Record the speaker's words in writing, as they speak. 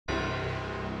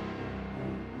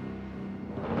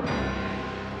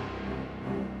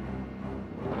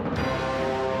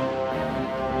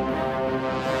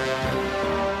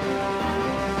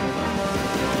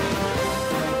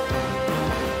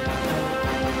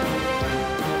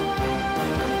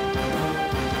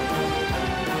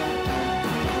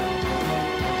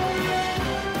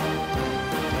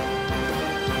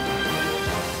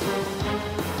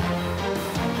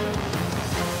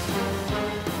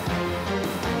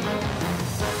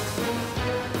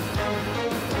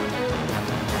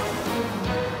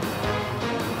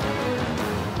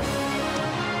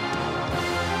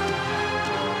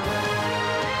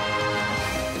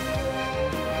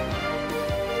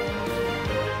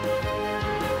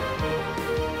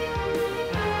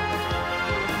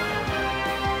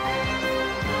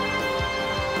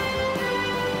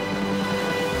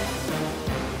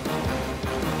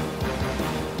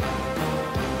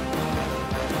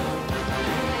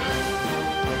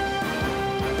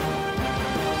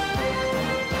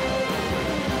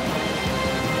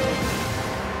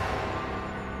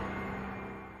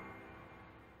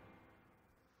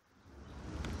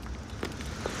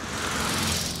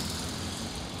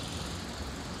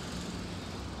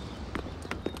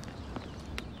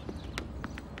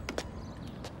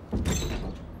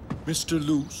Mr.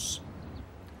 Luce.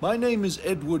 My name is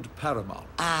Edward Paramount.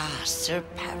 Ah, Sir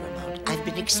Paramount, I've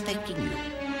been expecting you.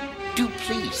 Do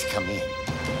please come in.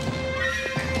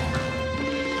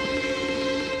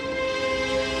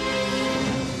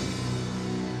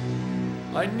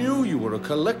 I knew you were a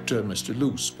collector, Mr.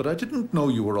 Luce, but I didn't know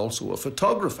you were also a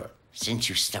photographer. Since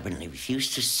you stubbornly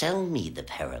refuse to sell me the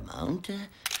Paramount,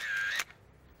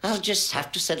 I'll just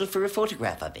have to settle for a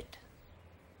photograph of it.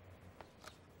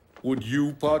 Would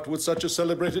you part with such a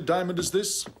celebrated diamond as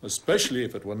this? Especially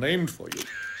if it were named for you.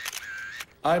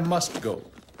 I must go.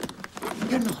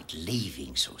 You're not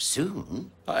leaving so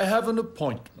soon. I have an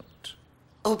appointment.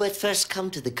 Oh, but first come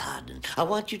to the garden. I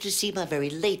want you to see my very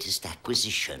latest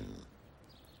acquisition.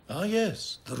 Ah,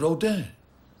 yes, the Rodin.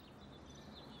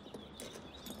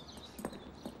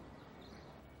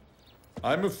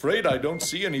 I'm afraid I don't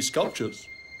see any sculptures.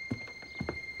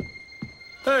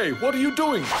 Hey, what are you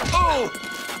doing? Oh!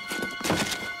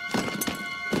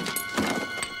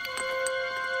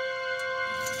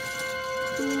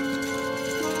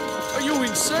 Are you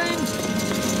insane?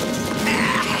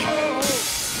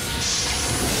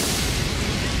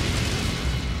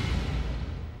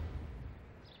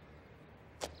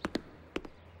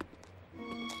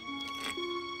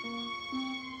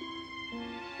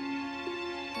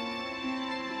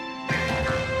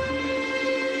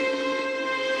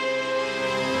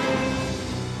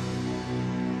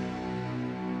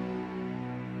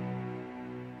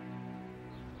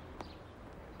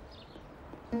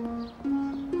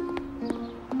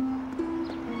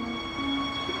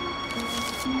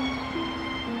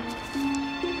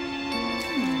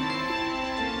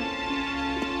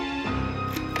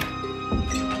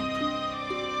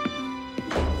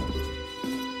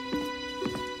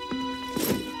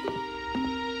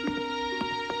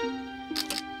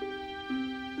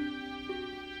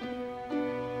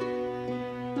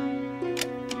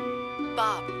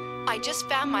 Bob, I just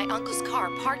found my uncle's car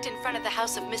parked in front of the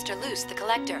house of Mr. Luce, the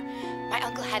collector. My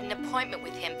uncle had an appointment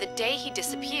with him the day he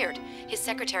disappeared. His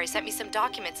secretary sent me some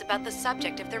documents about the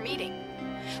subject of their meeting.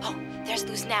 Oh, there's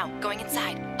Luce now, going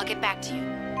inside. I'll get back to you.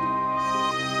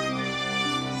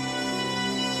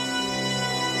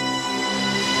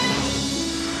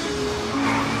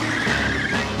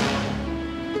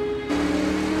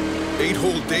 Eight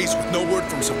whole days with no word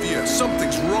from Sophia.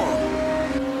 Something's wrong.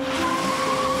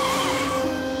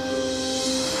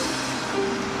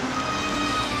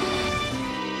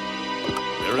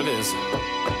 There it is.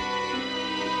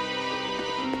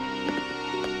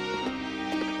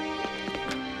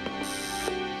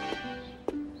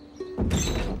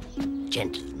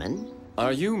 Gentlemen?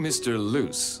 Are you Mr.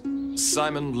 Luce?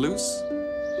 Simon Luce?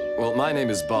 Well, my name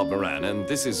is Bob Morane, and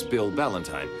this is Bill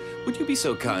Ballentine. Would you be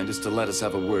so kind as to let us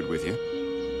have a word with you?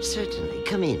 Certainly.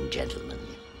 Come in, gentlemen.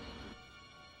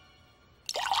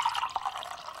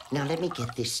 Now, let me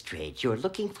get this straight. You're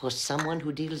looking for someone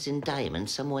who deals in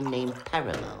diamonds, someone named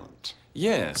Paramount.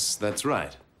 Yes, that's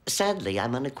right. Sadly,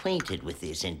 I'm unacquainted with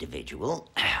this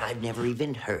individual. I've never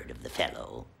even heard of the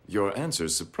fellow. Your answer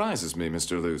surprises me,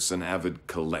 Mr. Luce, an avid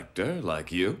collector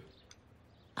like you.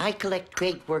 I collect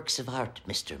great works of art,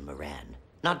 Mr. Morane,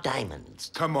 not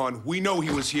diamonds. Come on, we know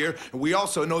he was here, and we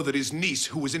also know that his niece,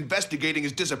 who was investigating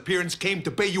his disappearance, came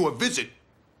to pay you a visit.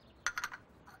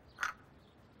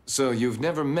 So you've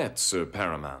never met Sir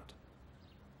Paramount?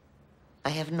 I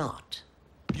have not.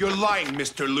 You're lying,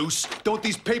 Mr. Luce. Don't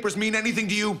these papers mean anything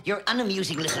to you? Your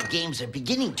unamusing little games are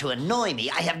beginning to annoy me.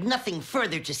 I have nothing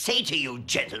further to say to you,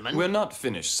 gentlemen. We're not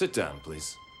finished. Sit down,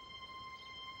 please.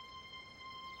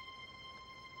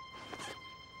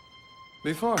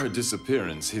 Before her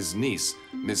disappearance, his niece,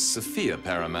 Miss Sophia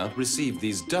Paramount, received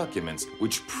these documents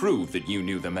which prove that you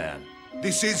knew the man.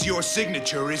 This is your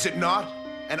signature, is it not?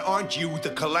 And aren't you the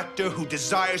collector who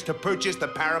desires to purchase the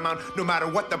Paramount no matter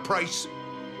what the price?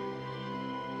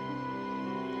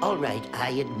 All right,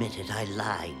 I admit it. I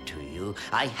lied to you.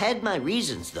 I had my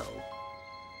reasons, though.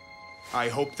 I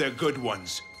hope they're good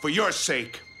ones, for your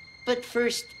sake. But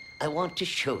first, I want to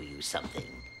show you something.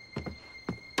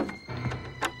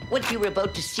 What you're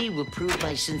about to see will prove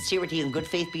my sincerity and good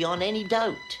faith beyond any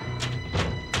doubt.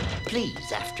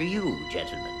 Please, after you,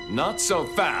 gentlemen. Not so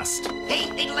fast. Hey,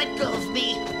 let go of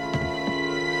me!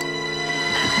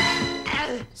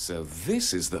 So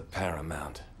this is the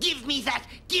Paramount. Give me that!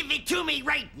 Give it to me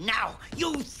right now!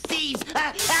 You thieves!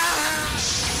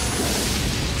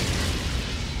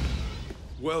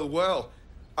 Well, well.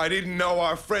 I didn't know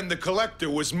our friend the collector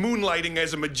was moonlighting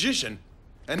as a magician.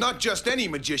 And not just any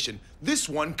magician. This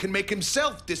one can make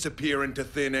himself disappear into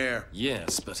thin air.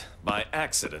 Yes, but by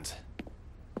accident.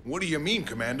 What do you mean,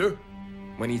 Commander?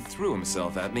 When he threw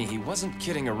himself at me, he wasn't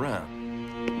kidding around.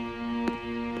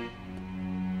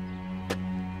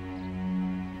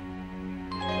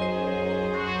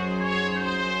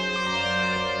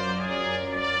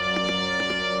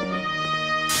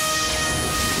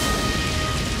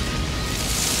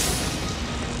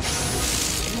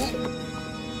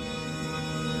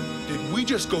 we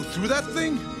just go through that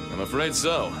thing? I'm afraid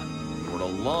so. We're a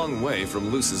long way from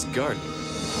Luce's garden.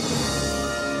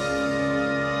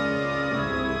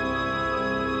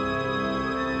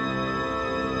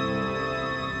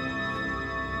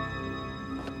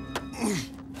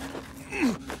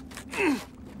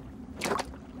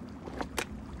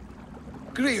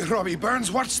 Great Robbie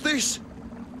Burns, what's this?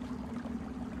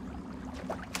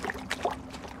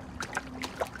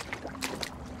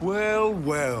 Well,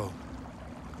 well.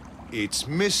 It's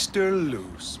Mr.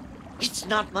 Luce. It's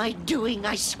not my doing,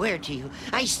 I swear to you.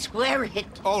 I swear it.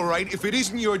 All right, if it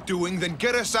isn't your doing, then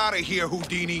get us out of here,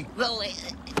 Houdini. Well,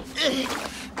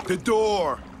 The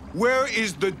door. Where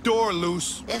is the door,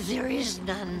 Luce? there is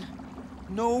none.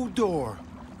 No door.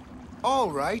 All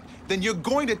right, then you're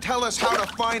going to tell us how to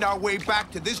find our way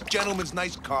back to this gentleman's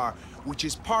nice car, which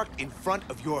is parked in front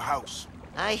of your house.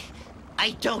 I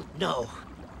don't know.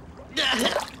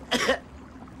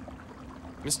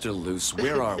 Mr. Luce,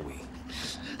 where are we?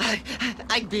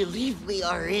 I believe we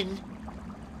are in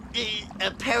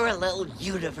a parallel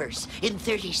universe. In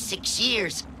 36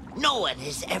 years, no one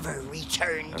has ever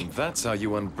returned. And that's how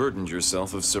you unburdened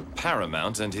yourself of Sir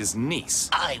Paramount and his niece.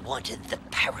 I wanted the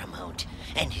Paramount,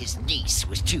 and his niece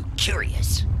was too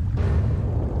curious.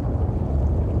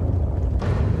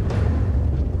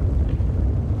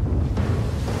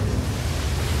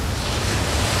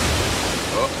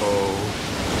 Uh-oh.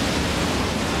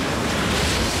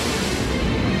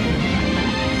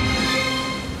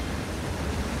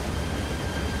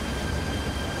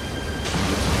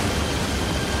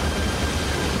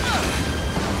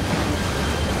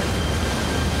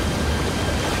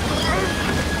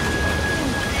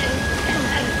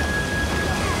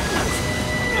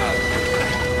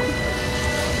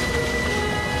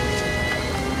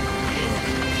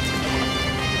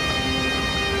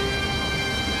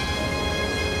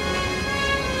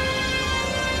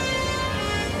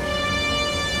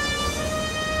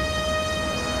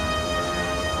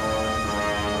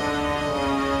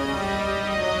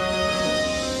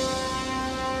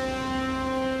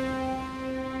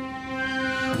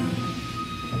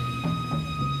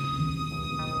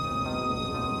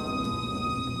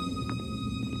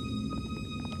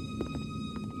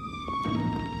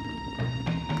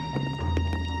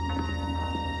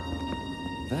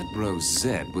 That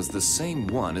rosette was the same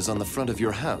one as on the front of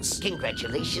your house.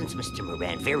 Congratulations, Mr.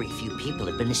 Morane. Very few people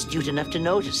have been astute enough to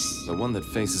notice. The one that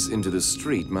faces into the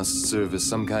street must serve as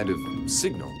some kind of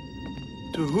signal.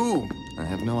 To whom? I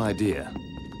have no idea.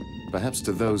 Perhaps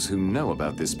to those who know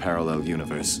about this parallel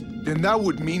universe. Then that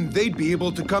would mean they'd be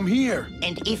able to come here.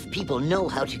 And if people know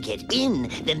how to get in,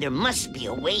 then there must be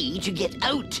a way to get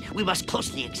out. We must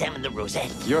closely examine the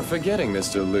rosette. You're forgetting,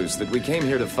 Mr. Luce, that we came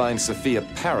here to find Sophia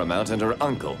Paramount and her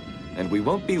uncle. And we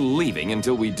won't be leaving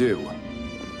until we do.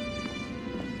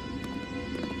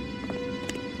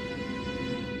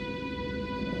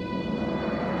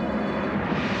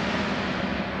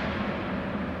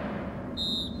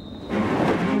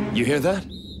 You hear that?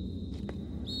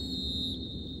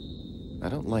 I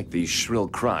don't like these shrill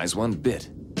cries one bit.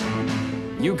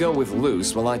 You go with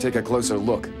Luce while I take a closer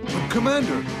look. But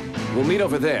Commander! We'll meet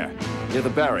over there, near the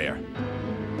barrier.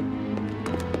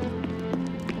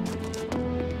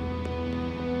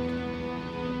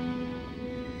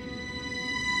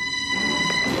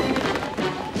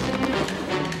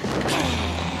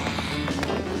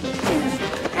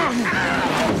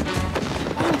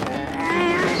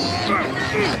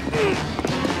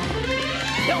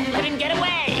 Don't let him get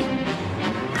away!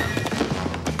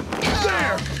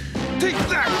 There! Take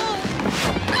that!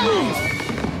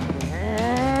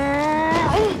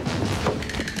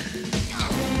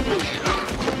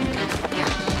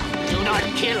 Do not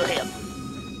kill him.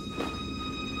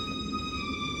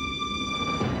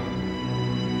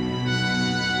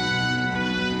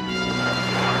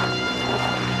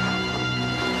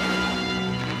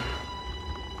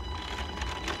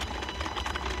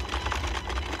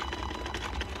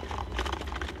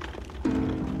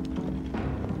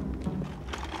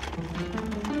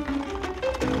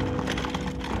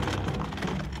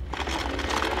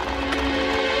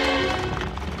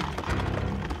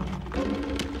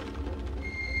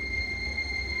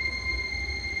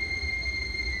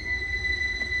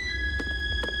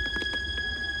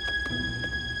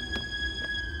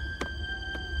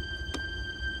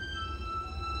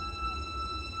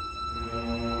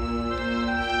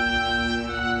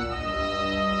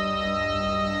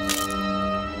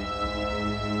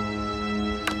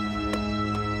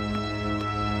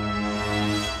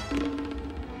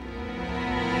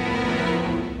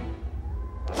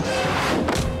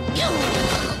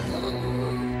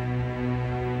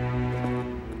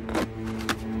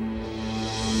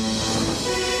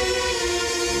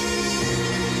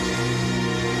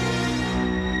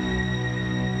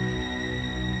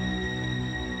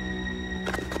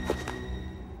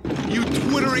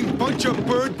 blithering bunch of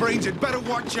bird brains had better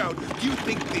watch out. Do you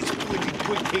think this flipping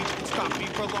twig cage can stop me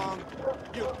for long?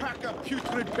 You pack of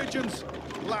putrid pigeons?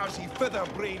 Lousy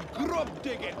feather-brained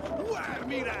grub-digging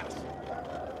worm-eat ass!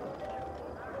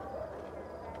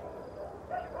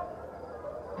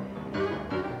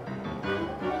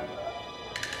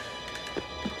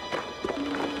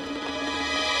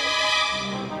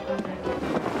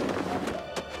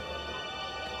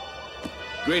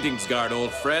 Greetings, guard,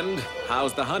 old friend.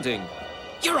 How's the hunting?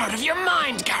 You're out of your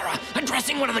mind, Gara,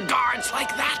 addressing one of the guards like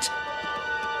that.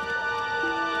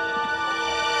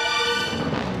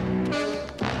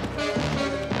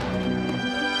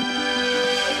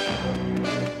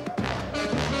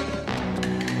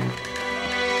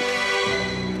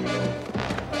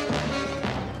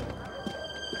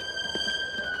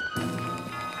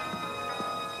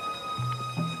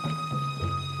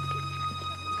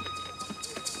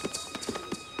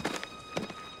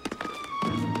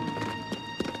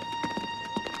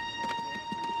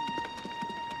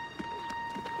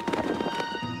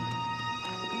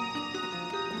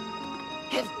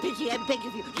 Have pity, I beg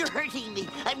of you. You're hurting me.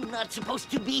 I'm not supposed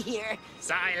to be here.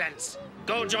 Silence.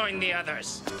 Go join the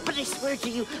others. But I swear to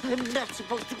you, I'm not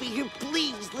supposed to be here.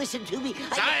 Please listen to me.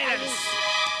 Silence!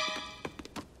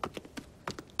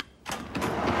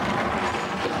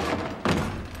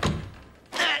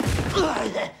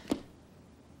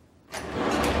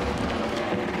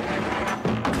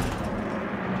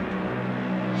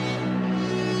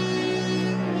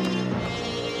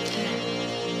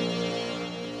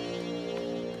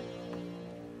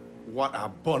 What a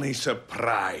bonny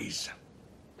surprise.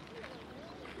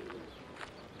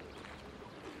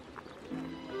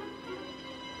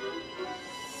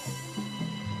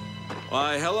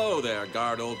 Why, hello there,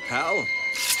 guard, old pal.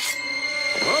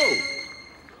 Whoa!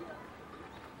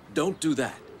 Don't do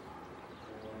that.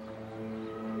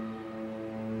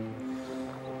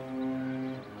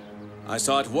 I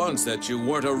saw at once that you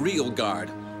weren't a real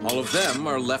guard. All of them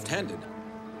are left-handed.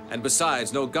 And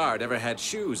besides, no guard ever had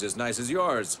shoes as nice as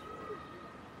yours.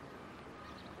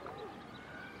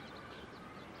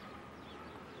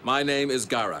 My name is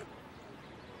Gara.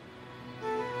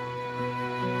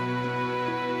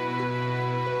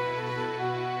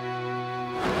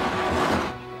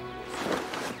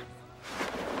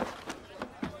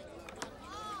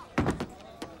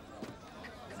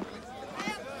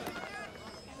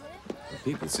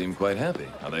 People seem quite happy.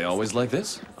 Are they always like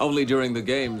this? Only during the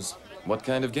games. What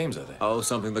kind of games are they? Oh,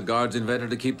 something the guards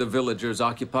invented to keep the villagers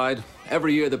occupied.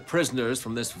 Every year, the prisoners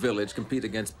from this village compete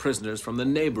against prisoners from the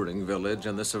neighboring village,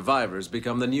 and the survivors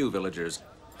become the new villagers.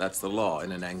 That's the law in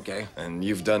Ananké. And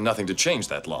you've done nothing to change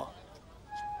that law.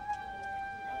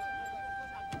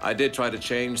 I did try to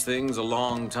change things a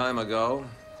long time ago,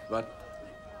 but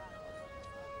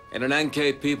in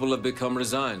Ananké, people have become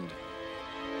resigned.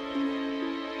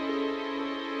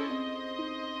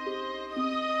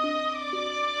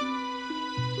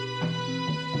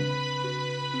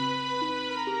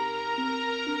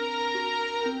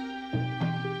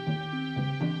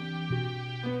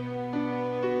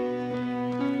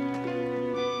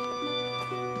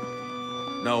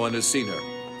 No one has seen her.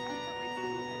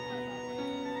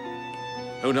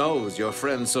 Who knows, your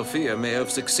friend Sophia may have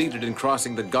succeeded in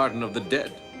crossing the Garden of the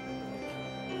Dead.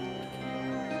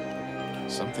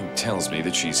 Something tells me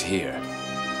that she's here.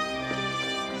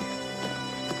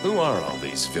 Who are all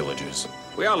these villagers?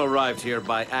 We all arrived here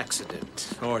by accident,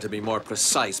 or to be more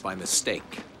precise, by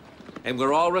mistake. And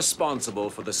we're all responsible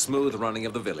for the smooth running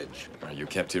of the village. Are you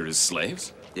kept here as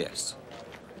slaves? Yes.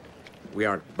 We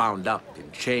aren't bound up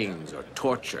in chains or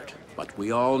tortured, but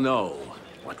we all know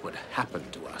what would happen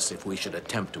to us if we should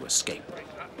attempt to escape.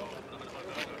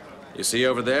 You see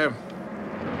over there?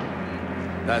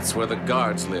 That's where the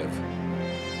guards live,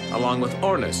 along with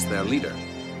Ornis, their leader.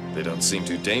 They don't seem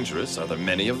too dangerous. Are there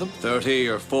many of them? 30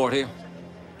 or 40?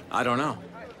 I don't know.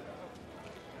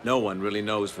 No one really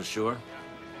knows for sure.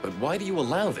 But why do you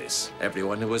allow this?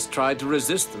 Everyone who has tried to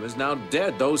resist them is now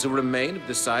dead. Those who remain have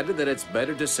decided that it's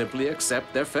better to simply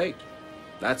accept their fate.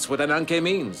 That's what Ananké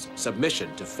means,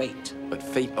 submission to fate. But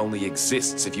fate only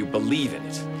exists if you believe in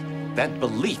it. That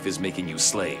belief is making you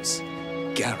slaves.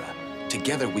 Gara,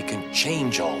 together we can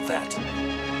change all that.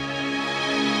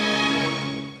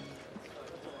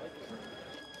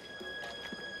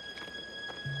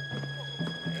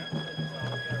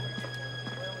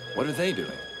 What are they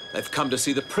doing? They've come to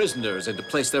see the prisoners and to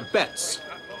place their bets.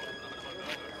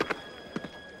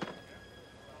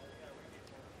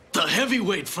 The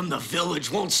heavyweight from the village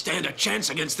won't stand a chance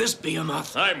against this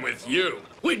behemoth. I'm with you.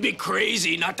 We'd be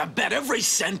crazy not to bet every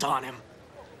cent on him.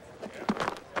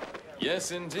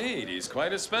 Yes, indeed. He's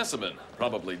quite a specimen.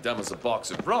 Probably dumb as a box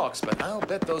of rocks, but I'll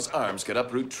bet those arms could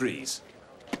uproot trees.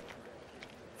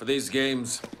 For these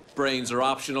games, brains are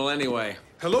optional anyway.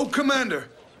 Hello, Commander.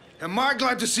 Am I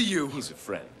glad to see you? He's a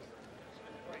friend.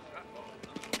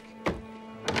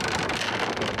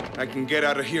 I can get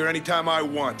out of here anytime I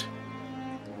want.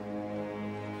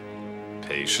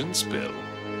 Patience, Bill.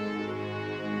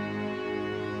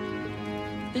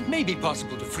 It may be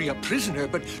possible to free a prisoner,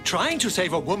 but trying to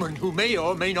save a woman who may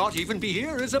or may not even be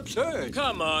here is absurd.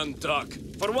 Come on, Doc.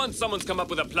 For once, someone's come up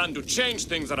with a plan to change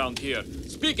things around here.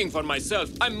 Speaking for myself,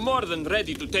 I'm more than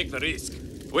ready to take the risk.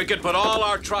 We could put all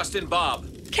our trust in Bob.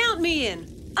 Count me in.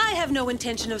 I have no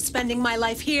intention of spending my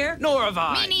life here. Nor have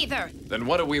I. Me neither. Then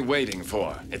what are we waiting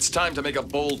for? It's time to make a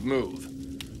bold move.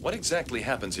 What exactly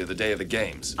happens here the day of the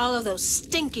games? All of those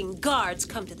stinking guards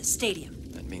come to the stadium.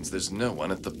 That means there's no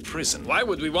one at the prison. Why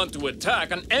would we want to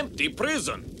attack an empty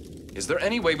prison? Is there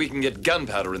any way we can get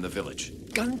gunpowder in the village?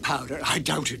 Gunpowder? I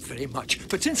doubt it very much.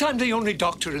 But since I'm the only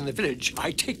doctor in the village,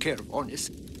 I take care of Ornis.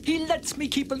 He lets me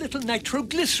keep a little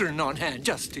nitroglycerin on hand,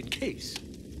 just in case.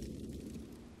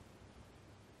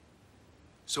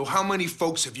 So how many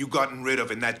folks have you gotten rid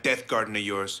of in that death garden of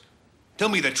yours? Tell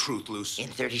me the truth, Luce. In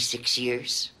 36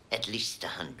 years, at least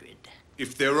 100.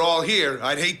 If they're all here,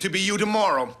 I'd hate to be you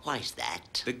tomorrow. Why's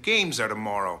that? The games are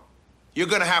tomorrow. You're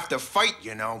gonna have to fight,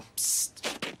 you know.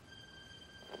 Psst.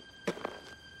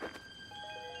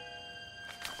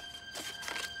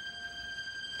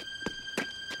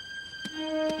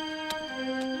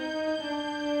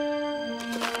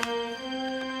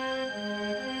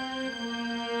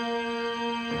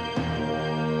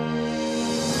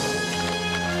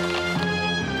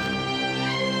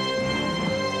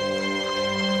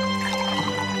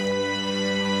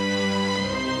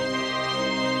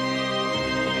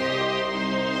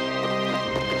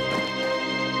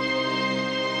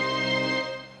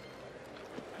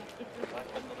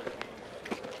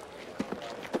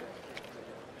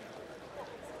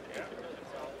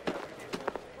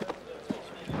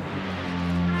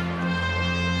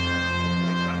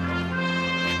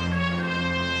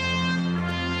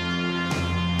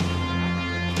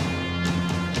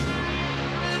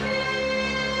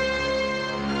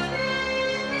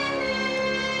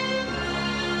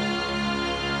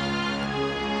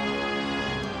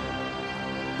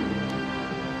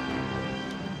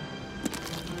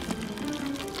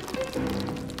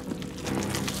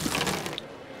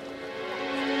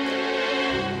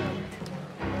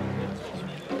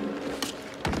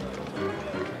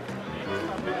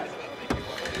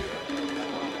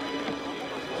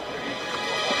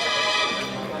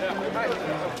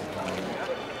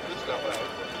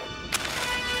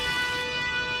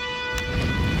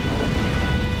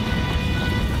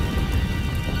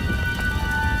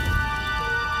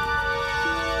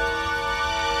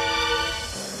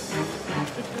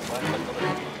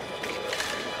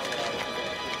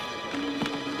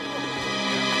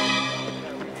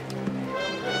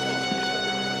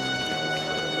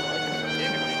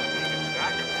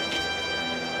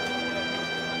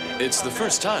 It's the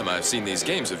first time I've seen these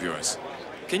games of yours.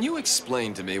 Can you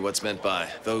explain to me what's meant by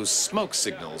those smoke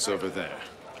signals over there?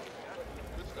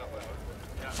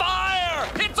 Fire!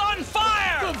 It's on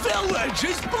fire! The village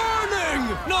is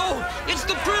burning! No! It's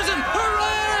the prison!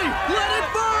 Hooray! Let it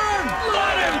burn!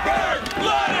 Let it burn!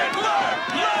 Let it burn!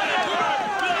 Let it burn!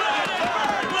 Let it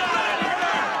burn!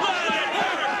 Let it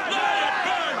burn! Let it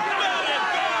burn! Let it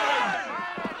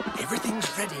burn! Everything's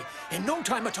ready. In no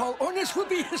time at all, Ornis will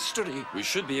be history. We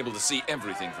should be able to see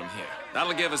everything from here.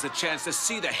 That'll give us a chance to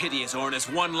see the hideous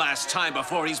Ornis one last time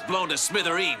before he's blown to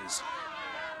smithereens.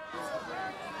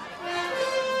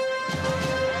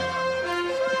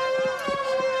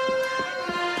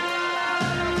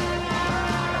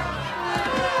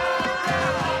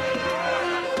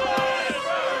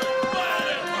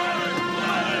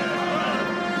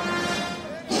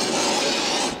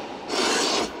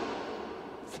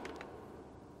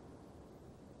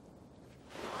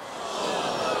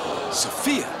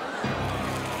 Sophia!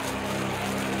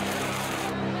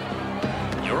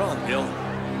 You're on, Bill.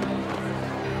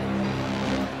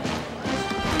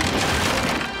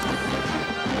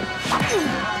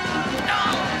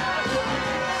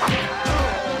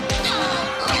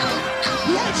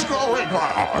 What's going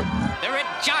on? There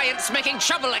are giants making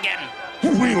trouble again.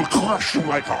 We'll crush you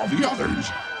like all the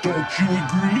others. Don't you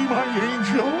agree, my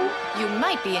angel? You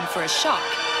might be in for a shock.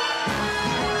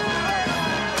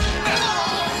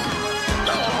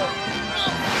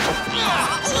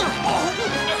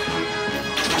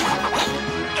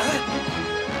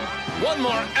 One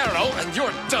more arrow and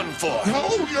you're done for.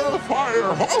 Hold your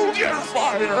fire! Hold your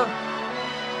fire!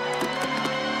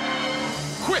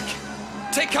 Quick!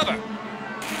 Take cover!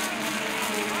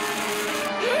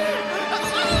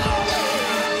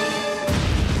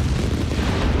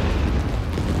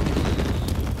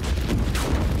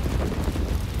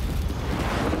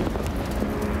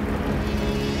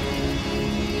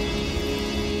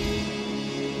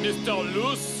 Mr.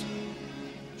 Luce?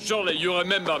 Surely you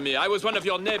remember me. I was one of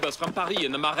your neighbors from Paris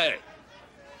in the Marais.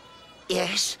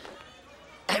 Yes,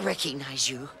 I recognize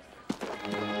you.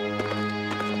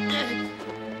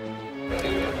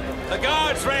 The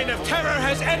guards' reign of terror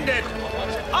has ended!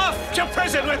 Off to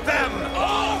prison with them!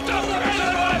 Off to prison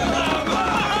with them!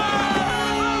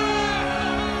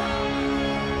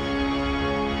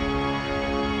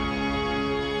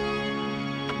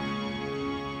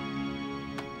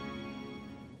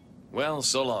 Well,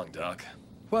 so long, Doc.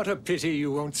 What a pity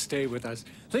you won't stay with us.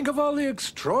 Think of all the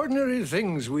extraordinary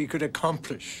things we could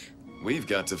accomplish. We've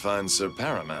got to find Sir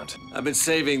Paramount. I've been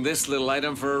saving this little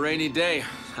item for a rainy day.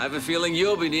 I have a feeling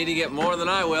you'll be needing it more than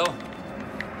I will.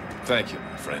 Thank you,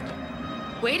 my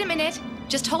friend. Wait a minute.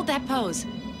 Just hold that pose.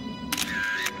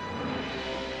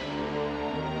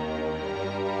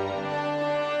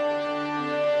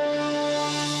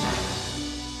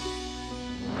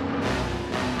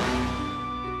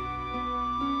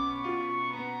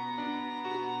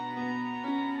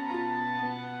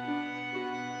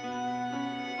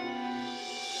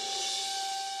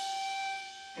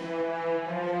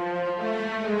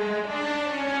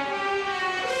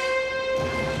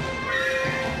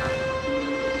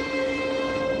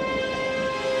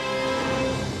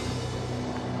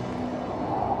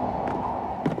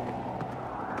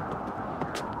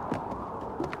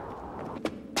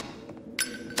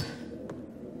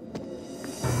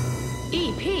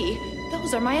 EP?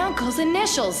 Those are my uncle's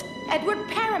initials. Edward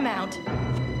Paramount.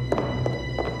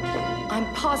 I'm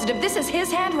positive this is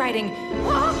his handwriting.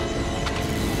 Huh?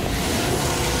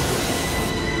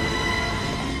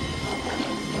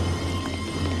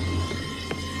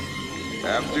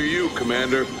 After you,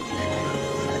 Commander.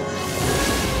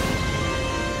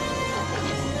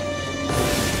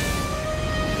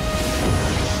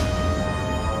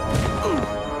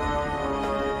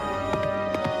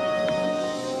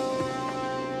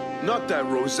 Not that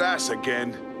Rosace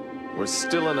again. We're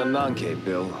still in Ananké,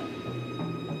 Bill.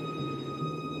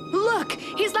 Look!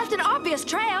 He's left an obvious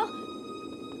trail!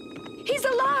 He's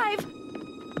alive!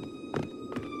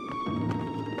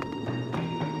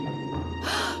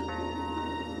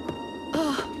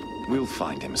 We'll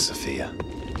find him, Sophia.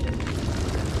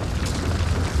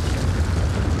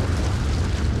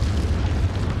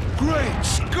 Great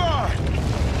Scott!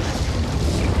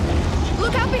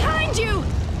 Look out behind you!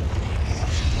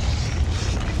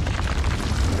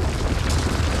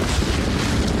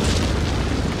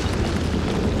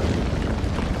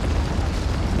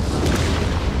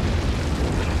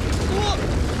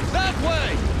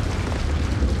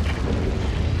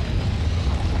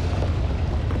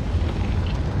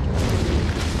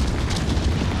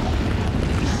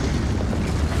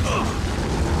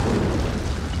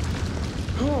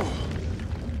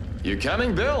 You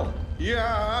coming, Bill?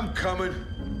 Yeah, I'm coming.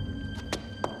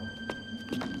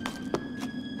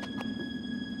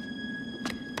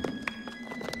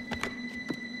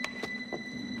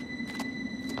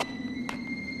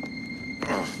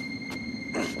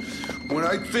 When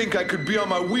I think I could be on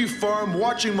my wee farm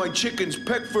watching my chickens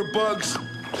peck for bugs.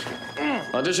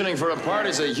 Auditioning for a part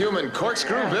as a human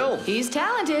corkscrew, Bill? He's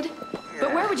talented.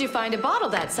 But where would you find a bottle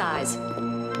that size?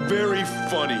 Very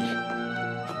funny.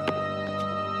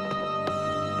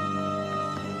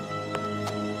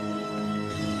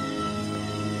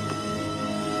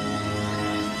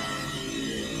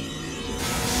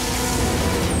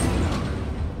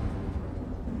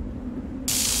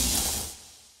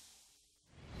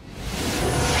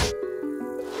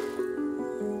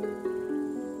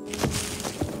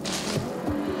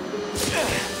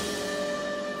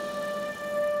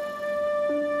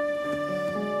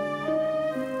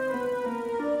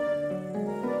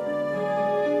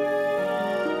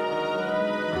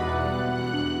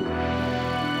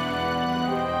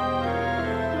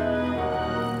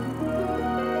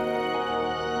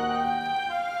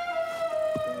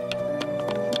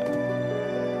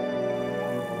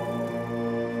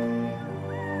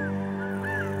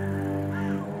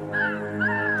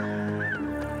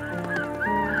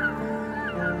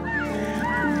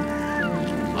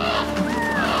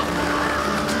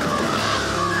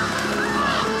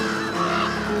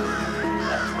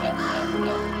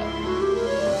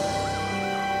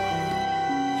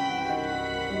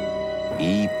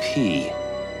 EP.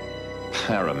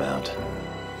 Paramount.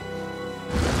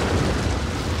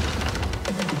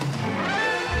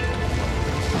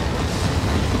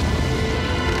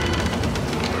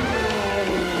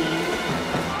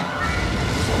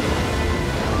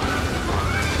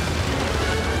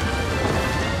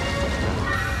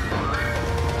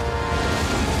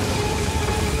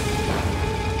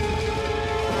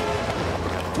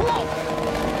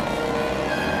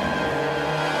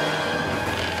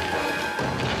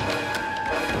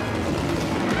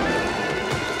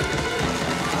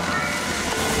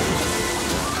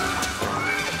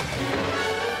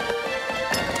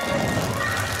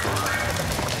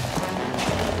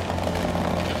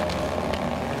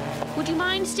 Would you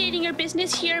mind stating your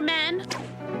business here, man?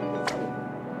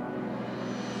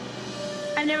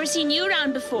 I've never seen you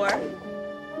around before.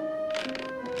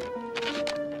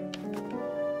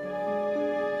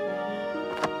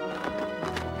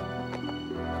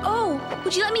 Oh,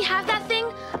 would you let me have that thing?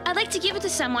 I'd like to give it to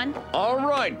someone. All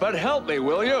right, but help me,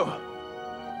 will you?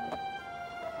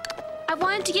 I've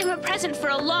wanted to give him a present for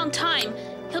a long time.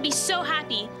 He'll be so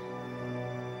happy.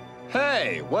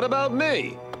 Hey, what about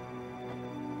me?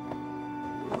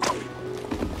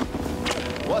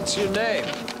 What's your name?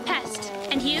 Pest.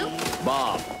 And you?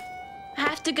 Bob. I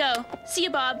have to go. See you,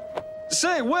 Bob.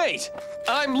 Say, wait!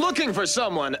 I'm looking for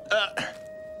someone.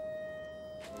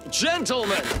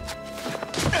 Gentlemen!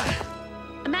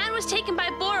 A man was taken by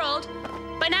Borold,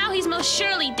 but now he's most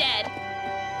surely dead.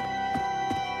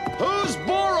 Who's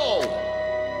Borold?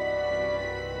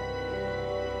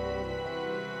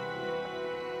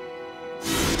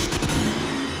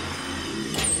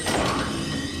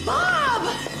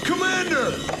 Bob!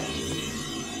 Commander!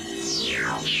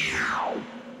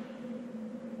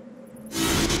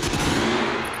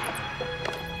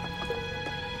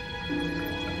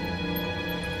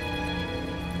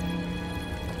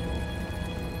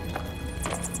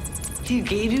 He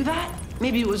gave you that?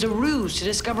 Maybe it was a ruse to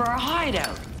discover our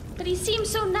hideout. But he seems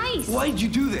so nice. Why did you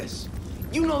do this?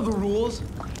 You know the rules.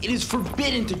 It is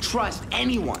forbidden to trust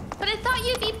anyone. But I thought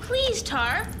you'd be pleased,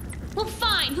 Tar. Well,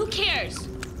 fine. Who cares?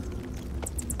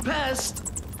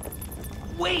 Pest.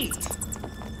 Wait.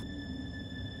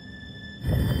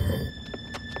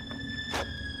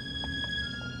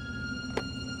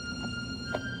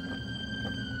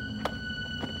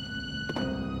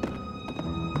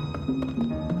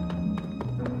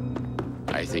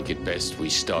 I think it best we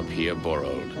stop here,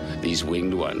 Borold. These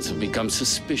winged ones have become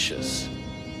suspicious.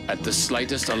 At the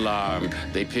slightest alarm,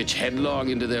 they pitch headlong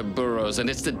into their burrows, and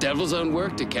it's the devil's own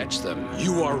work to catch them.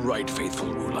 You are right,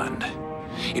 faithful Ruland.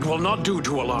 It will not do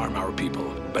to alarm our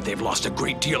people, but they've lost a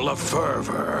great deal of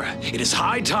fervor. It is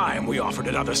high time we offered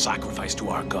another sacrifice to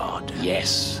our god.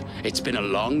 Yes, it's been a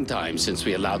long time since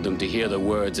we allowed them to hear the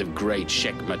words of great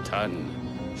Shekmatan.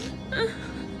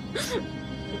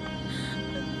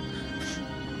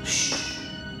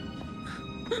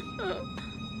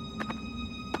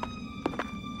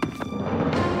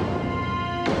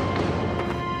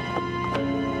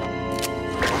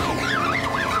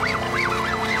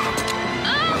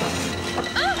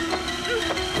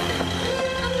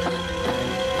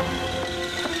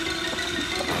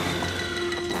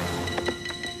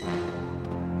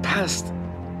 Pest.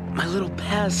 My little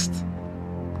pest.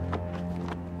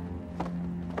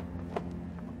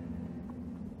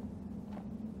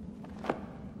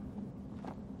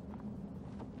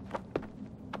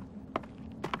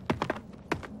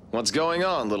 What's going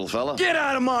on, little fella? Get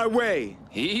out of my way!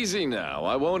 Easy now,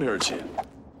 I won't hurt you.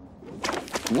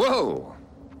 Whoa!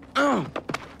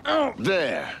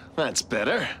 There, that's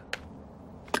better.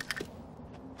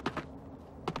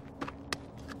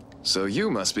 So you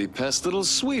must be Pest's little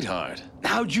sweetheart.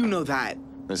 How'd you know that?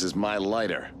 This is my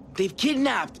lighter. They've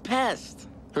kidnapped Pest.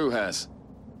 Who has?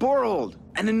 Borold,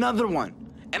 and another one.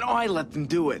 And I let them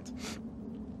do it.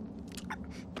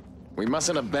 We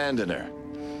mustn't abandon her.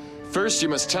 First, you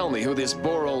must tell me who this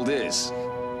Borold is.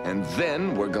 And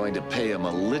then we're going to pay him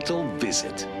a little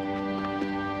visit.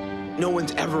 No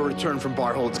one's ever returned from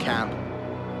Barhold's camp.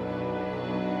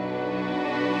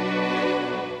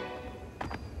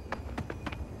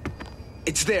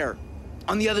 It's there,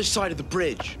 on the other side of the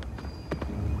bridge.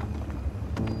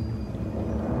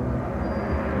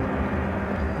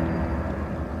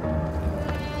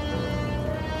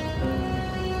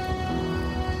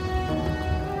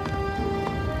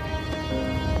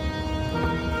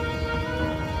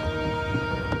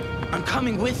 I'm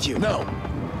coming with you. No.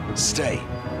 Stay.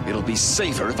 It'll be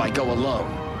safer if I go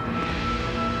alone.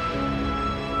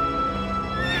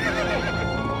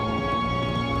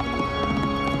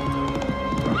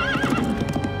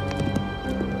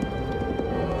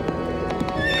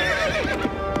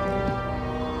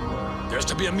 There's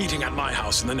to be a meeting at my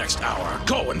house in the next hour.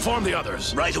 Go, inform the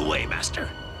others. Right away, Master.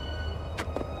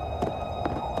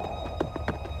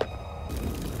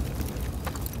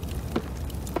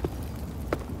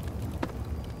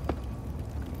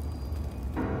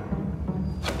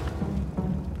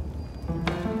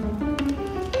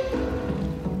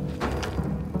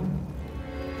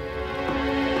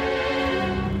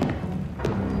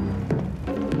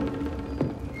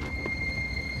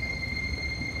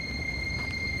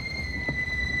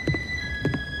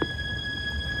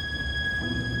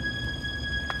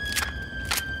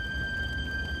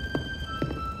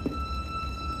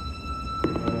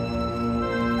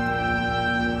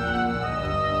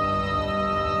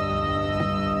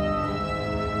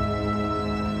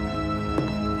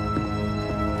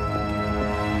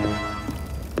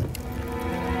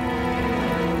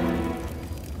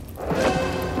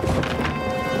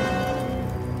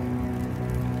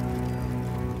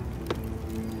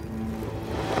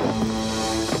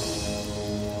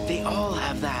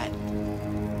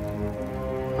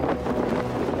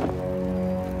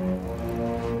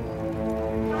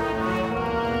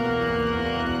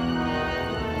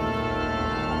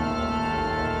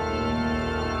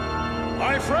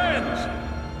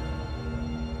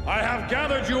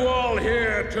 gathered you all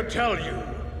here to tell you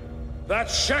that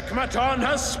Shekmaton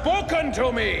has spoken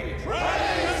to me!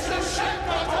 Praise to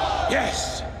Shekmaton!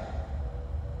 Yes!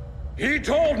 He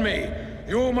told me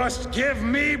you must give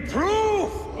me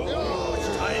proof! Oh,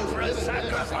 it's time for a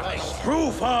sacrifice!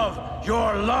 Proof of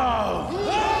your love!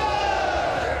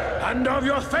 And of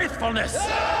your faithfulness!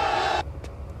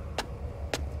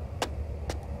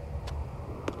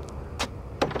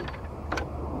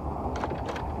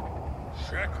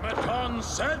 Shekmaton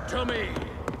said to me,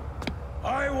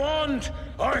 I want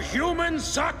a human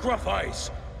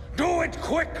sacrifice. Do it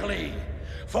quickly,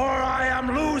 for I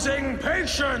am losing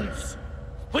patience.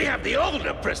 We have the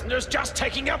older prisoners just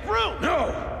taking up room.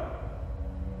 No!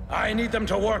 I need them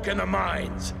to work in the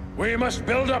mines. We must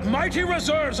build up mighty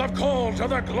reserves of coal to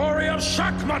the glory of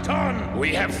Shekmaton!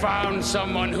 We have found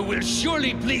someone who will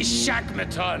surely please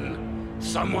Shekmaton.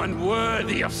 Someone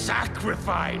worthy of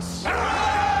sacrifice.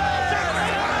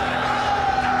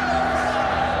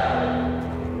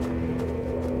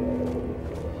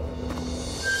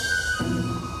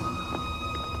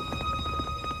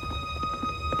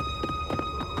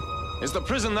 Is the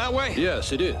prison that way?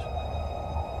 Yes, it is.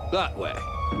 That way.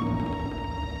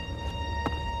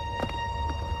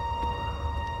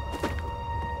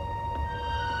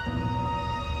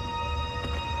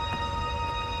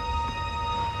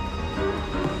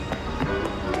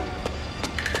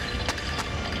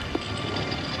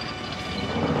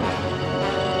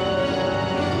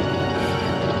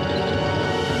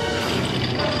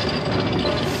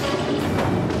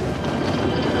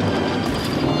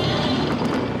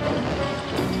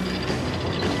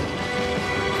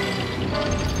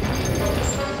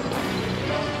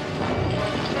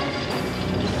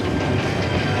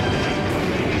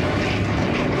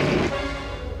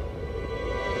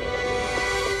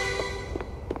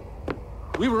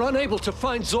 We were unable to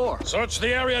find Zor. Search the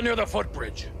area near the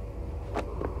footbridge.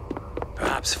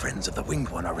 Perhaps friends of the Winged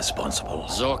One are responsible.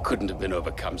 Zor couldn't have been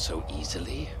overcome so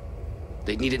easily.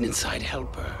 They'd need an inside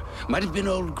helper. Might have been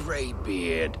old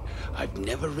Greybeard. I've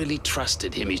never really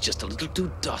trusted him. He's just a little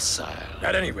too docile.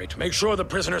 At any rate, make sure the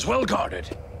prisoner's well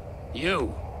guarded.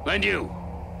 You, and you,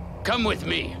 come with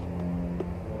me.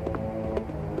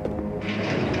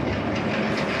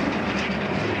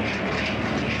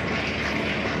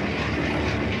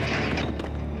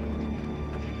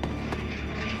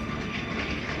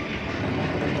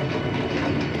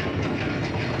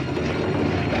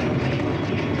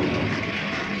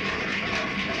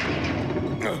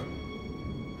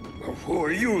 Who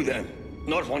are you, then?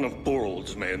 Not one of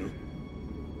Borold's men.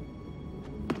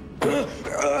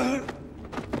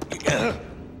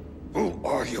 Who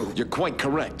are you? You're quite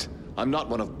correct. I'm not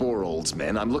one of Borold's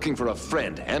men. I'm looking for a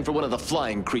friend, and for one of the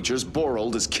flying creatures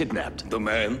Borold is kidnapped. The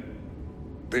man?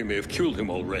 They may have killed him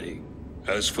already.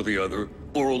 As for the other,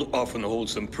 Borold often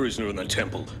holds them prisoner in the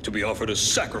temple to be offered as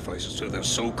sacrifices to their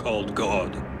so-called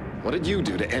god. What did you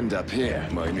do to end up here?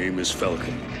 My name is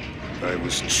Falcon. I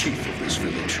was chief of this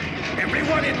village.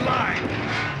 Everyone in line!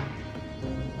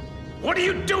 What are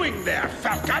you doing there,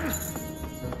 Falcon?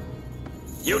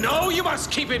 You know you must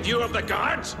keep in view of the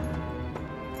guards!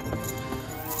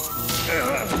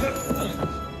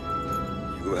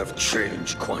 You have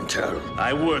changed, Quantel.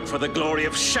 I work for the glory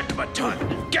of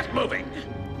Shekmaton. Get moving!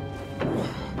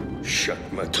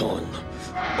 Shekmaton.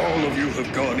 All of you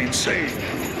have gone insane.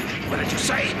 What did you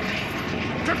say?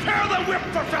 Prepare the whip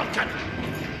for Falcon!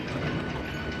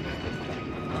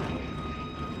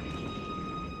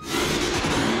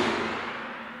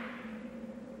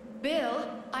 Bill,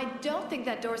 I don't think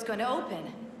that door's going to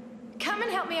open. Come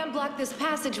and help me unblock this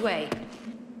passageway.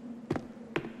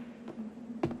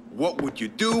 What would you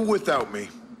do without me?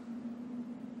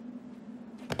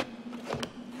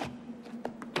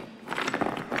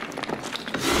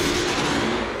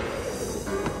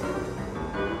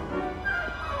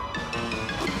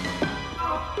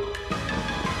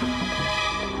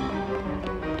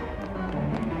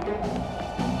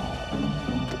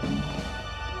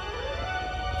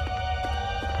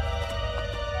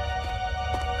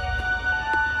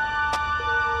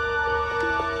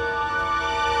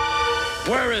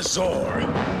 Where is Zor?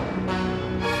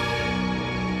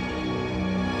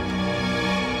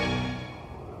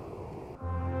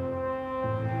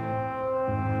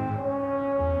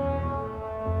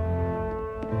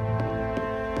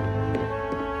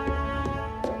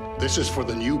 This is for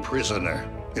the new prisoner.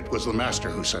 It was the master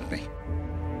who sent me.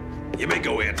 You may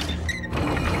go in.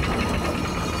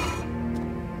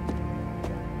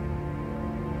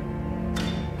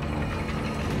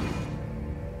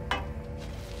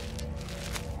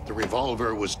 The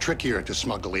revolver was trickier to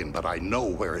smuggle in, but I know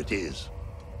where it is.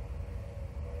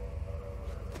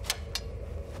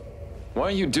 Why are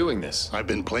you doing this? I've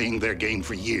been playing their game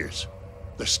for years.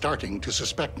 They're starting to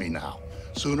suspect me now.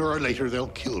 Sooner or later, they'll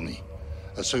kill me.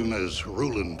 As soon as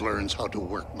Roland learns how to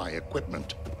work my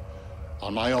equipment.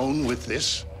 On my own with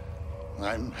this,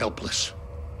 I'm helpless.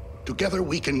 Together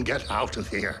we can get out of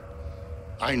here.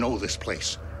 I know this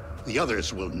place. The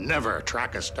others will never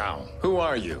track us down. Who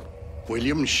are you?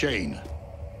 William Shane.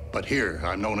 But here,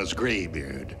 I'm known as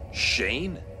Greybeard.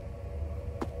 Shane?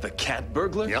 The cat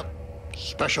burglar? Yep.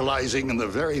 Specializing in the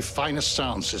very finest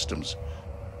sound systems.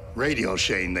 Radio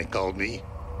Shane, they called me.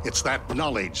 It's that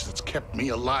knowledge that's kept me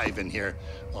alive in here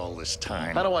all this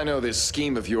time. How do I know this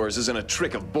scheme of yours isn't a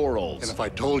trick of Borold's? And if I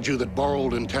told you that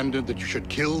Borold intended that you should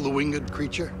kill the winged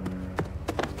creature?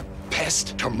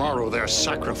 Pest? Tomorrow they're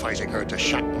sacrificing her to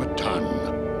Shakmatan.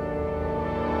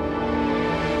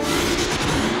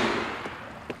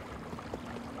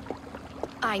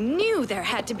 I knew there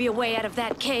had to be a way out of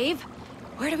that cave.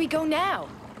 Where do we go now?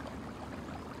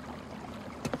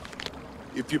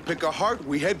 If you pick a heart,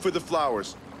 we head for the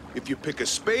flowers. If you pick a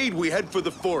spade, we head for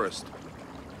the forest.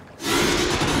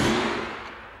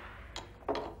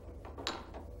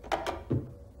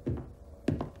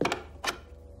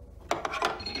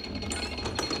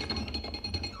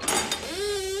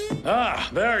 Ah,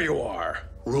 there you are.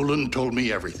 Roland told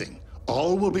me everything.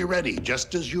 All will be ready,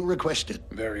 just as you requested.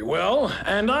 Very well,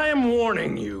 and I am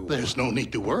warning you. There's no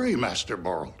need to worry, Master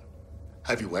Borold.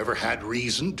 Have you ever had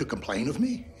reason to complain of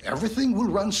me? Everything will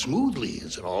run smoothly,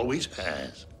 as it always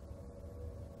has.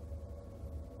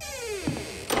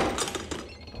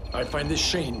 I find this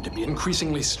Shane to be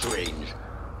increasingly strange.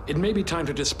 It may be time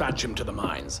to dispatch him to the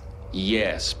mines.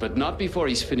 Yes, but not before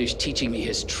he's finished teaching me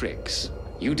his tricks.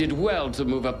 You did well to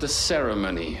move up the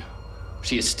ceremony.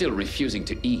 She is still refusing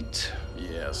to eat.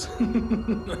 Yes.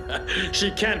 She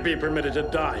can't be permitted to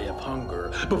die of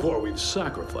hunger before we've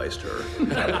sacrificed her.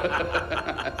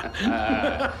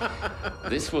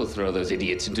 This will throw those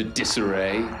idiots into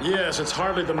disarray. Yes, it's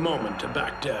hardly the moment to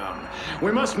back down.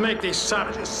 We must make these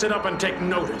savages sit up and take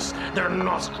notice. Their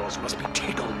nostrils must be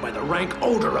tickled by the rank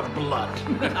odor of blood.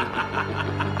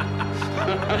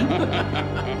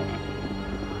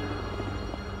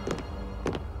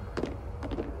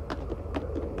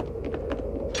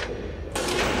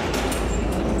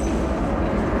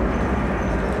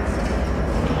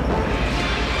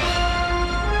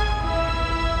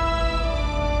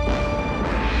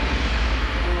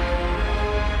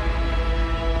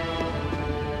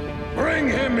 Bring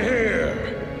him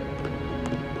here.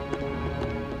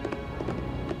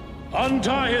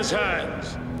 Untie his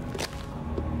hands.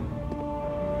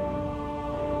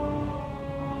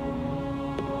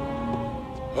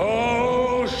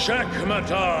 Oh,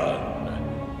 Shakmatan,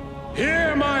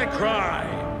 hear my cry.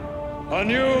 A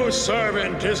new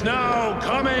servant is now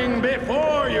coming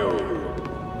before you.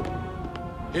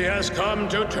 He has come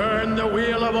to turn the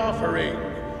wheel of offering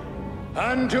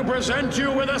and to present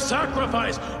you with a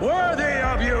sacrifice worthy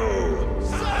of you.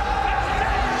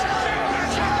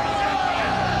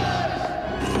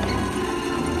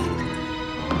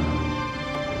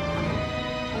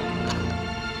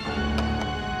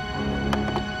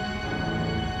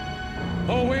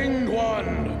 The winged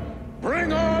one!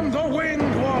 Bring on the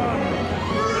winged one!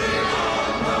 Bring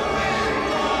on the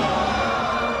winged one!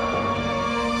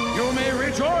 You may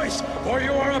rejoice, for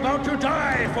you are about to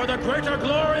die for the greater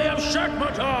glory of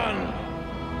Shakmatan!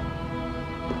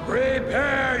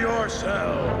 Prepare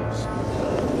yourselves!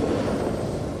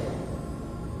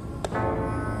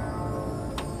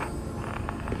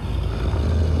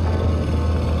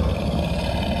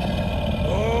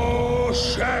 Oh,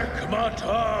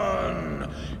 Shakmatan!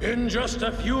 In just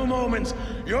a few moments,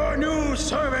 your new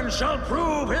servant shall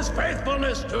prove his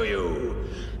faithfulness to you.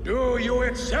 Do you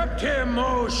accept him,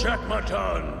 O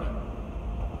Shakmatan?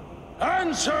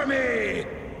 Answer me!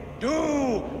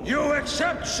 Do you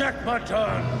accept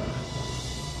Shakmatan?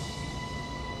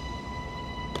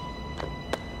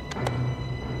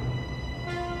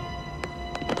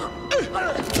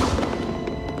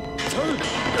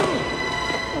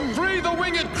 Free the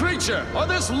winged creature, or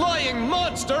this lying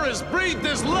monster has breathed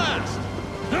his last!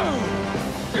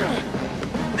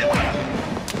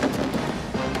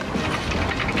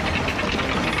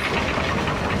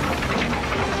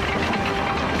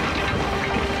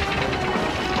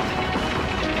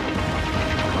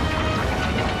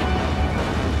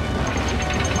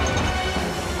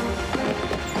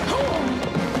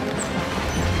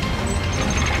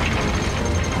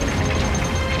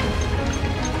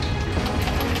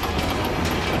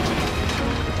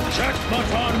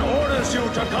 Shakmatan! Shakmaton orders you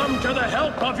to come to the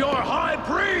help of your high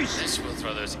priest! This will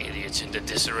throw those idiots into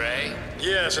disarray.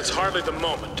 Yes, it's hardly the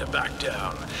moment to back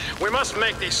down. We must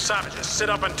make these savages sit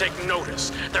up and take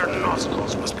notice. Their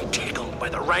nostrils must be tickled by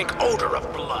the rank odor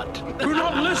of blood. Do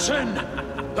not listen!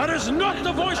 That is not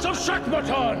the voice of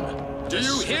Shakmaton! Do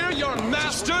you hear your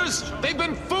masters? They've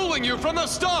been fooling you from the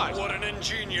start! What an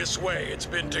ingenious way it's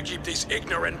been to keep these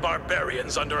ignorant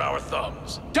barbarians under our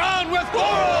thumbs. Down with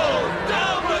Boral!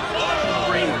 Down with Boral!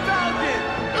 Bring Falcon!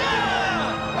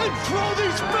 Yeah! And throw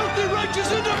these filthy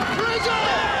wretches into prison!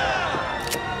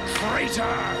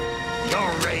 Traitor!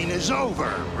 Your reign is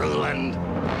over, Roland.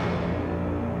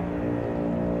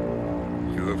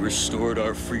 You have restored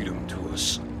our freedom to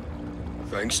us.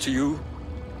 Thanks to you,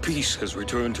 peace has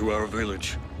returned to our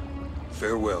village.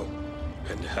 Farewell,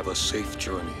 and have a safe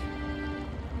journey.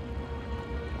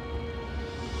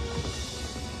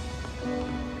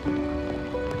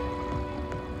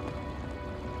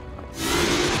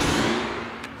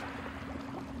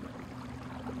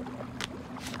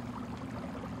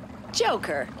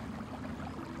 Joker.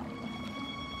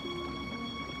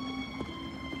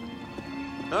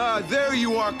 Ah, there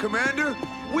you are, Commander.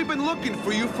 We've been looking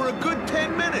for you for a good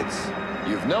 10 minutes.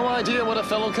 You've no idea what a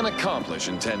fellow can accomplish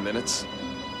in 10 minutes.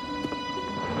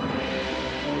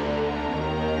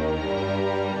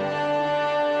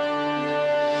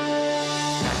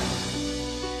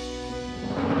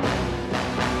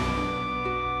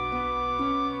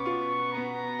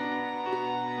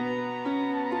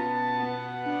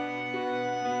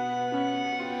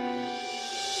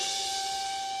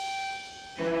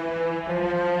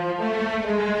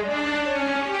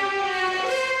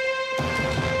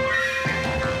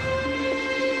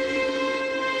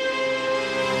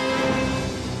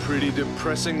 Pretty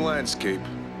depressing landscape.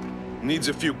 Needs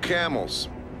a few camels.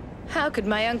 How could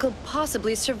my uncle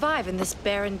possibly survive in this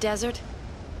barren desert?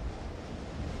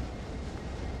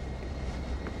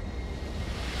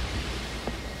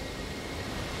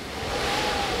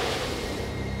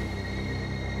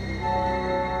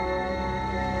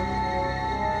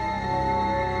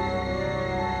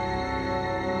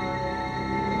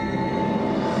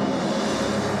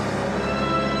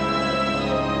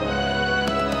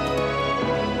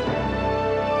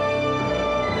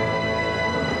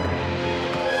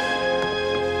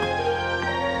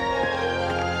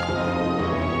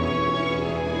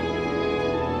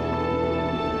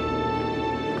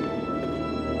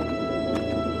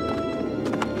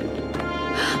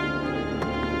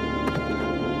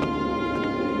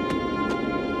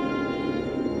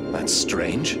 That's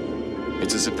strange.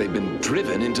 It's as if they've been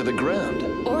driven into the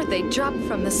ground. Or they dropped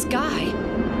from the sky.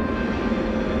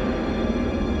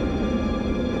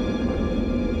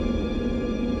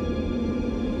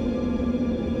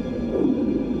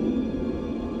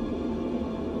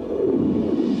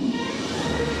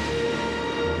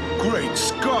 Great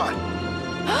Scott!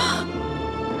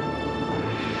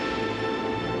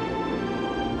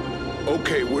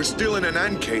 Okay, we're still in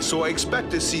Ananké, so I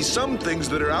expect to see some things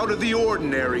that are out of the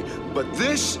ordinary, but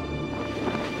this...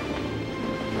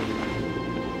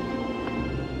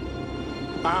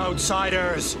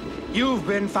 Outsiders! You've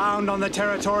been found on the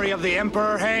territory of the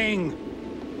Emperor Hang.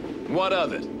 What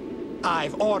of it?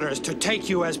 I've orders to take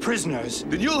you as prisoners.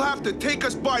 Then you'll have to take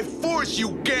us by force,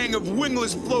 you gang of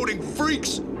wingless floating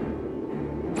freaks!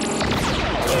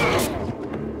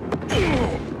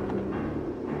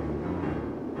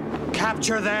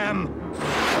 Capture them!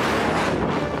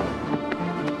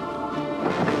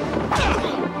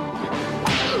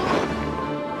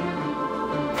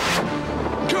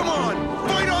 Come on!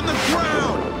 Fight on the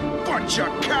ground! Bunch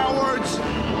of cowards!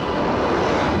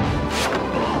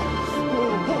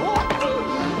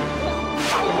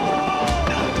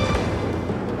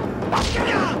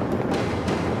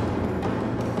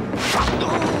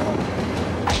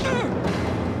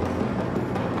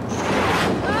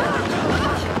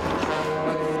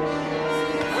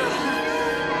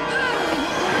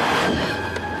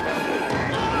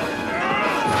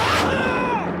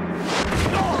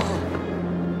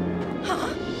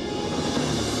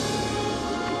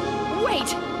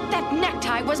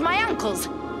 Was my uncle's.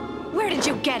 Where did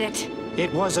you get it?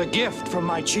 It was a gift from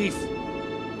my chief.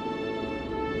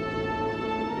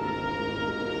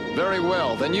 Very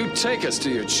well, then you take us to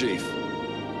your chief.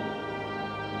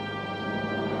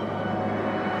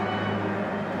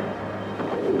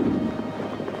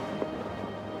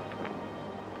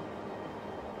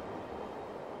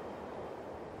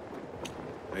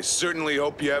 I certainly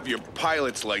hope you have your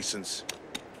pilot's license.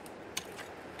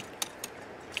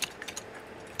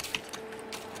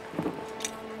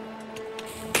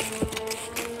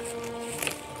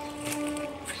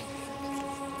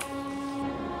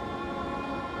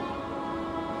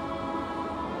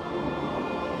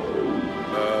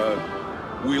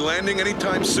 We landing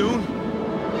anytime soon?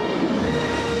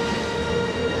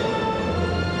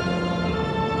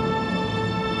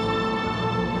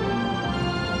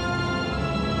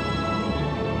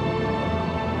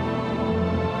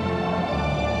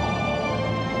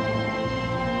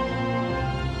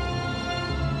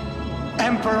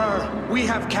 Emperor, we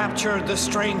have captured the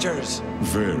strangers.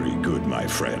 Very good, my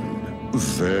friend.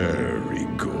 Very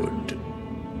good.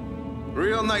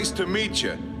 Real nice to meet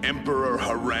you, Emperor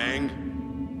Harangue.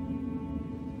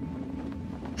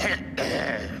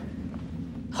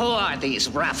 Who are these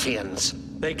ruffians?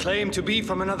 They claim to be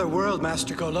from another world,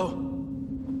 Master Golo.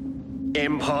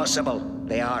 Impossible.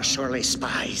 They are surely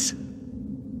spies.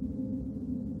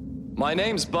 My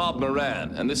name's Bob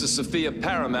Morane, and this is Sophia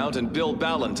Paramount and Bill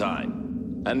Ballentine.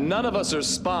 And none of us are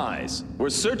spies. We're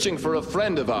searching for a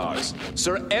friend of ours,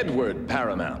 Sir Edward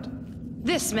Paramount.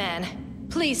 This man,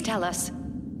 please tell us.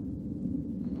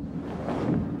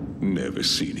 Never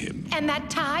seen him. And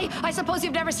that tie? I suppose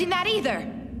you've never seen that either.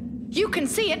 You can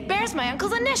see it bears my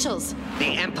uncle's initials.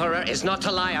 The Emperor is not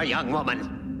a liar, young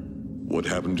woman. What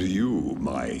happened to you,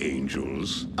 my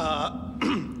angels?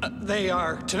 They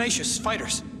are tenacious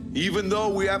fighters. Even though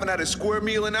we haven't had a square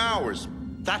meal in hours.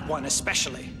 That one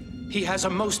especially. He has a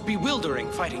most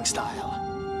bewildering fighting style.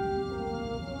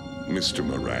 Mr.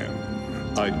 Morane,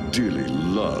 I'd dearly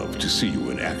love to see you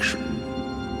in action.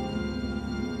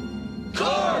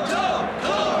 Corto!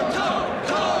 Corto!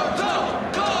 Corto!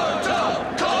 Corto!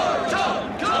 Corto!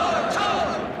 Corto!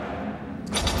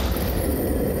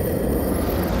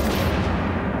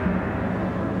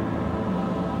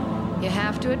 You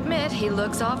have to admit, he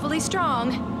looks awfully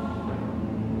strong.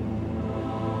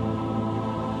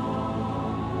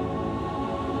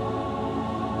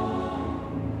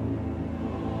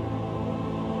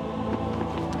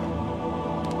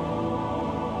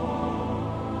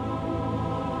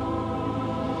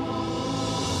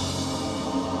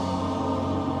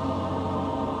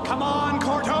 Come on,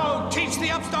 Corto! Teach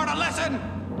the upstart a lesson!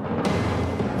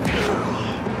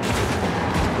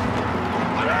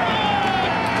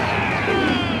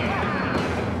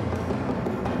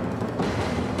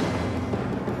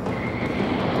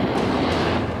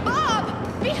 Bob!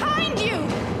 Behind you!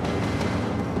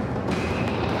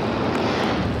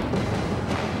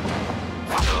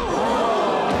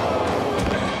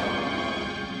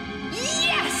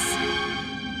 Yes!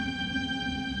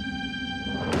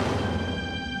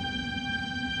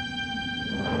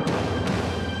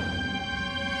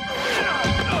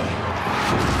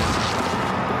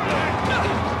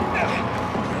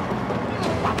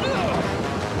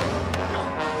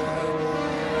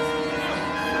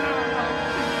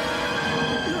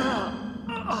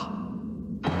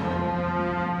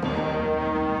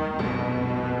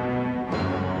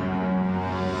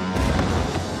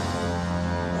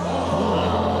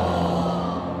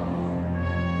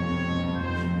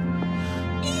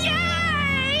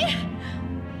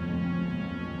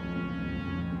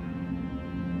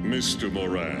 Mr.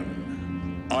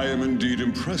 Morane, I am indeed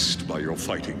impressed by your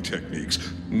fighting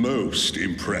techniques. Most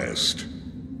impressed.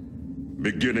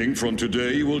 Beginning from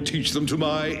today, you will teach them to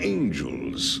my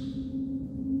angels.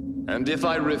 And if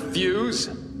I refuse?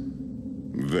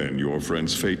 Then your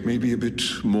friend's fate may be a bit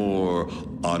more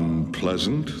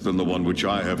unpleasant than the one which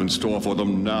I have in store for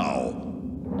them now.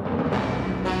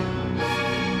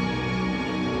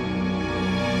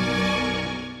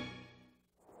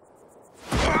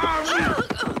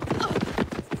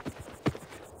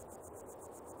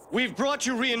 We've brought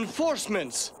you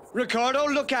reinforcements. Ricardo,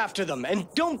 look after them, and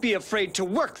don't be afraid to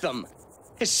work them.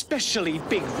 Especially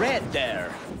Big Red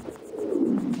there.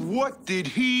 What did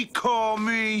he call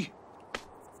me?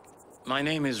 My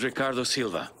name is Ricardo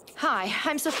Silva. Hi,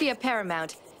 I'm Sophia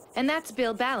Paramount, and that's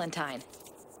Bill Ballentine.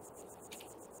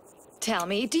 Tell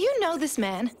me, do you know this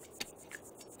man?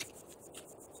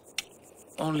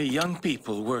 Only young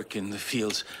people work in the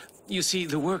fields. You see,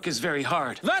 the work is very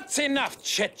hard. That's enough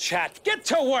chit-chat. Get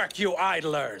to work, you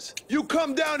idlers. You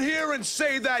come down here and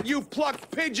say that, you plucked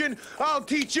pigeon. I'll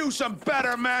teach you some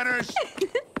better manners.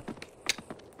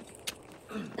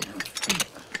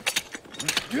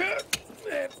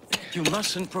 You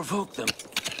mustn't provoke them.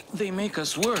 They make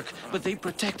us work, but they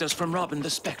protect us from Robin the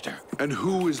Spectre. And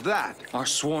who is that? Our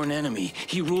sworn enemy.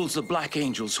 He rules the Black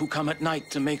Angels who come at night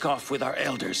to make off with our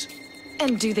elders.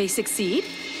 And do they succeed?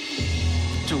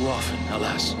 Too often,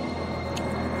 alas.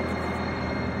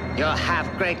 You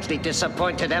have greatly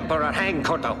disappointed Emperor Hang,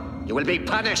 Corto. You will be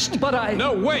punished. But I...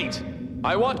 No, wait!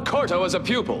 I want Corto as a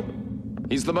pupil.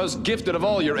 He's the most gifted of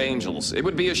all your angels. It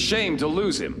would be a shame to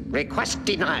lose him. Request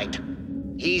denied.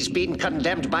 He's been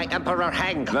condemned by Emperor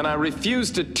Hang. Then I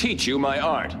refuse to teach you my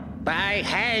art. By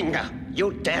Hang.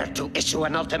 You dare to issue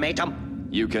an ultimatum?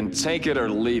 You can take it or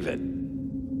leave it.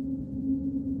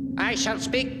 I shall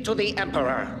speak to the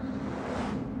Emperor.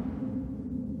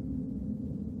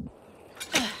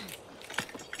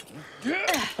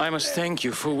 I must thank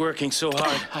you for working so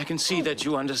hard. I can see that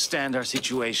you understand our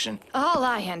situation. All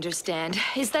I understand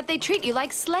is that they treat you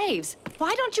like slaves.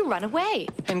 Why don't you run away?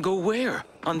 And go where?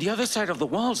 On the other side of the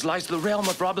walls lies the realm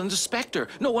of Robin the Spectre.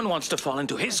 No one wants to fall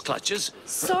into his clutches.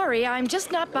 Sorry, I'm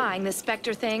just not buying this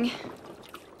Spectre thing.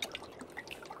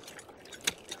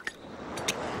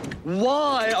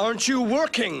 Why aren't you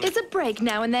working? Is a break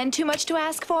now and then too much to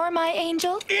ask for, my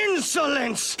angel?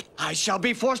 Insolence! I shall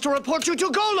be forced to report you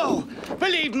to Golo!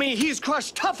 Believe me, he's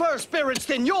crushed tougher spirits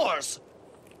than yours!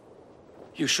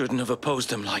 You shouldn't have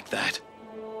opposed him like that.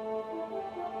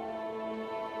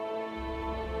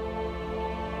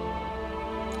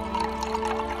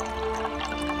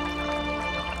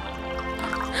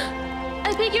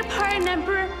 I beg your pardon,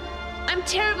 Emperor. I'm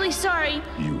terribly sorry.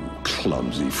 You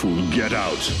clumsy fool, get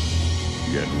out!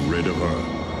 Get rid of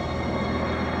her.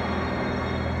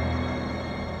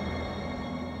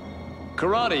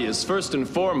 Karate is first and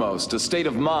foremost a state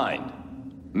of mind.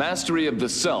 Mastery of the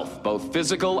self, both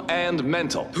physical and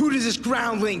mental. Who does this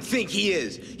groundling think he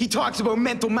is? He talks about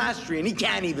mental mastery and he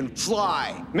can't even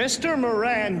fly. Mr.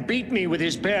 Morane beat me with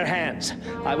his bare hands.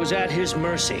 I was at his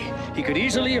mercy. He could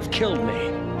easily have killed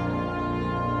me.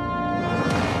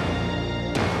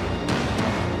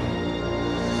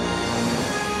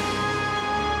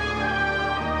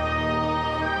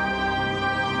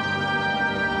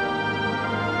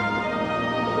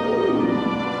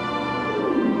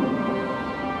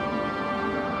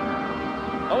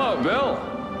 Bill.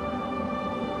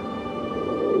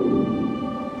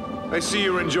 I see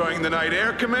you're enjoying the night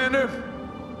air, Commander.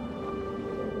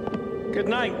 Good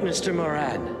night, Mr.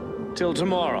 Morane. Till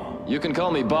tomorrow. You can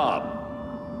call me Bob.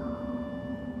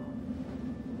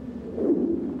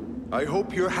 I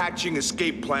hope you're hatching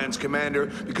escape plans, Commander,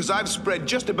 because I've spread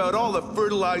just about all the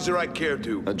fertilizer I care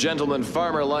to. A gentleman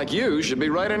farmer like you should be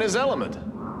right in his element.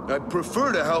 I'd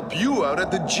prefer to help you out at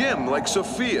the gym, like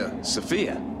Sophia.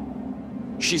 Sophia?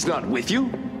 She's not with you?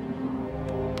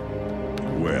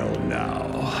 Well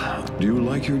now, do you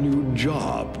like your new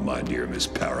job, my dear Miss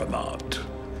Paramount?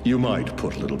 You might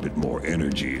put a little bit more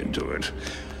energy into it.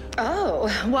 Oh,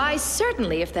 why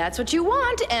certainly if that's what you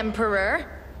want, Emperor.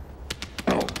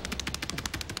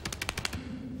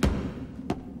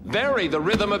 Vary the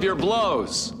rhythm of your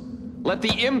blows. Let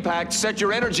the impact set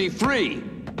your energy free.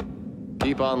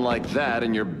 Keep on like that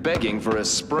and you're begging for a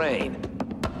sprain.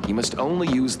 You must only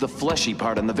use the fleshy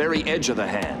part on the very edge of the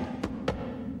hand.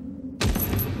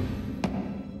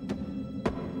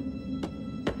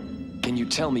 Can you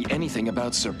tell me anything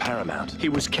about Sir Paramount? He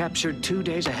was captured 2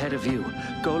 days ahead of you.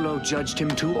 Golo judged him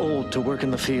too old to work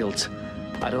in the fields.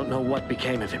 I don't know what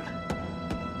became of him.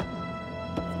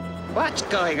 What's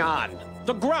going on?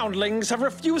 The groundlings have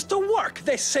refused to work.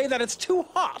 They say that it's too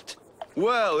hot.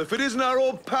 Well, if it isn't our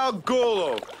old pal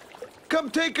Golo. Come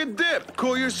take a dip,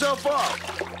 cool yourself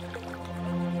off.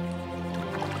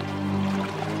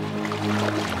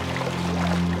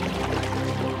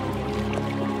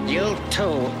 You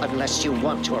too, unless you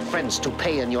want your friends to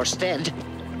pay in your stead.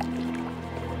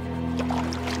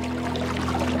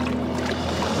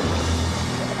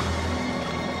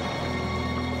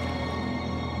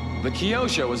 The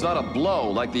Kyosho was not a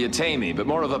blow like the Atami, but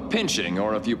more of a pinching,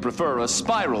 or if you prefer, a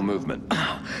spiral movement.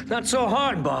 Not so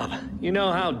hard, Bob. You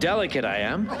know how delicate I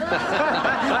am.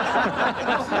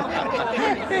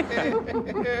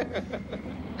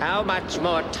 How much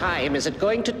more time is it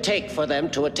going to take for them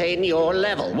to attain your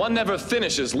level? One never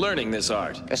finishes learning this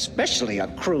art. Especially a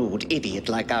crude idiot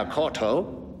like our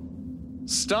Corto.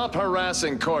 Stop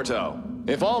harassing Corto.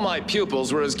 If all my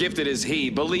pupils were as gifted as he,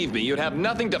 believe me, you'd have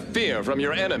nothing to fear from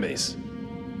your enemies.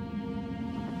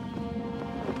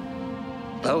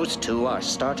 Those two are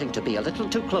starting to be a little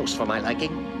too close for my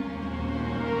liking.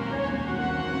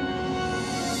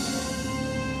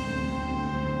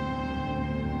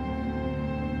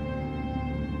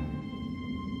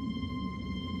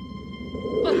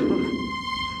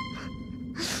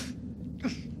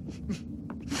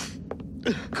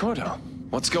 Corto,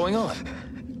 what's going on?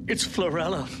 It's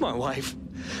Florella, my wife.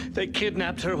 They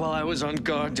kidnapped her while I was on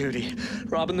guard duty.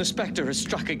 Robin the Spectre has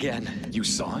struck again. You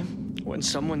saw him? When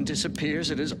someone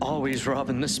disappears, it is always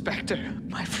Robin the Spectre.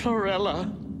 My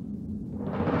Florella.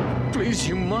 Please,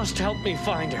 you must help me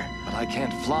find her. But I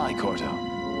can't fly, Corto.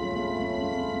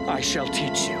 I shall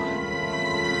teach you.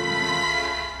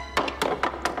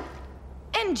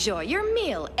 Enjoy your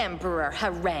meal, Emperor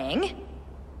Harangue.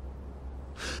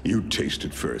 You taste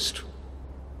it first.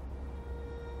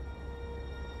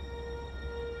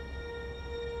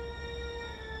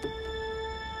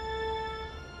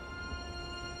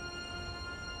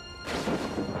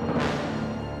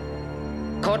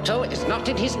 Otto is not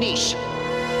in his niche.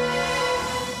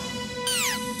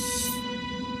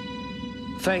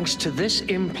 Thanks to this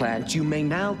implant, you may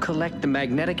now collect the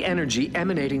magnetic energy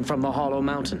emanating from the hollow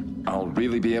mountain. I'll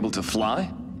really be able to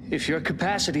fly? If your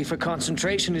capacity for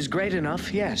concentration is great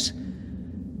enough, yes.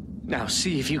 Now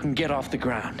see if you can get off the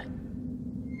ground.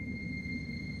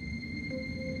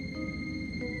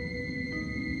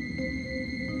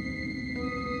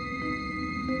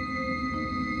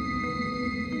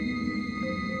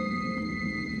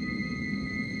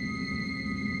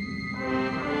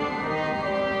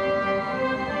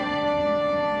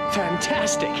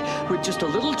 Fantastic! With just a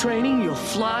little training, you'll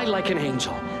fly like an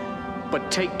angel.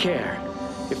 But take care.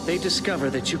 If they discover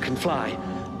that you can fly,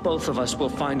 both of us will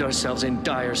find ourselves in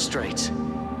dire straits.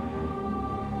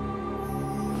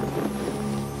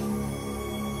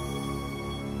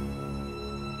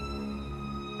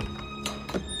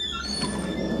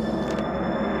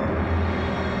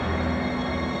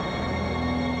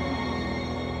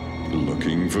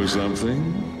 Looking for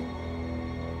something?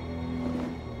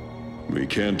 We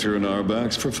can't turn our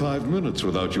backs for 5 minutes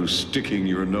without you sticking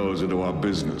your nose into our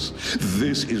business.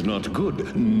 This is not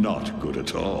good. Not good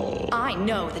at all. I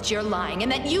know that you're lying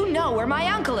and that you know where my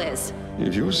uncle is.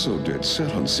 If you're so dead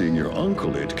set on seeing your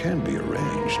uncle, it can be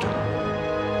arranged.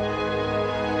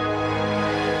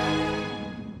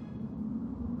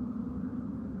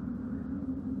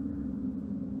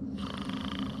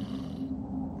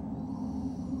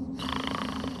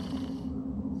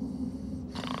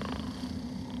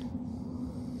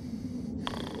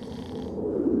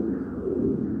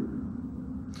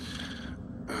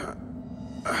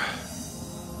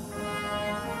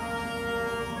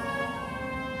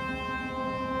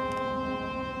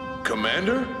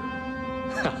 Commander?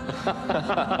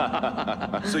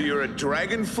 So you're a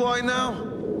dragonfly now?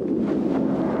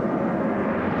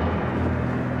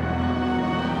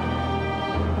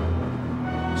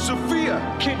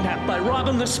 Sophia! Kidnapped by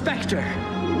Robin the Spectre!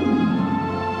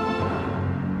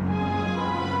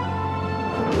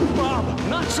 Bob,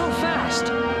 not so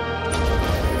fast!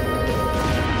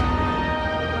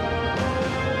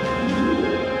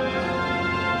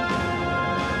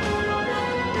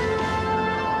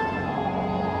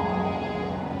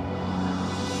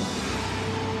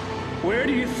 Where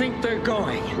do you think they're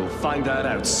going? We'll find that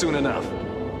out soon enough.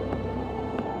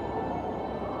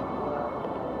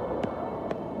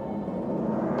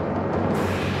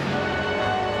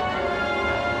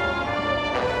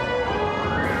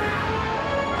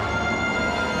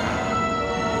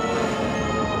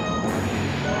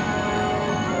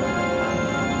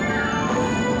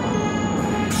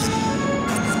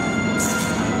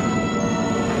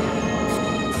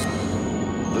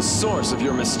 The source of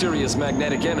your mysterious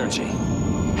magnetic energy.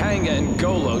 Hanga and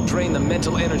Golo drain the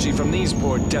mental energy from these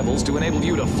poor devils to enable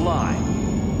you to fly.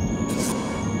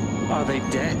 Are they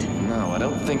dead? No, I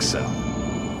don't think so.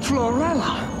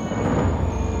 Florella!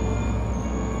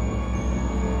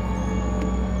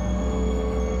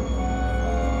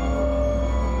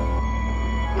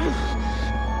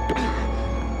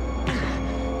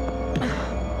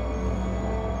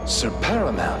 Sir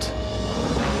Paramount.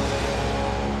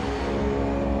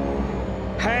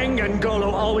 Hang and Golo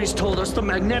always told us the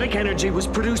magnetic energy was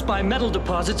produced by metal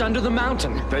deposits under the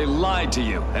mountain. They lied to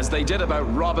you, as they did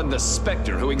about Robin the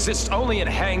Spectre, who exists only in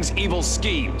Hang's evil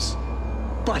schemes.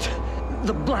 But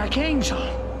the Black Angel...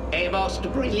 A most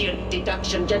brilliant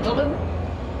deduction, gentlemen.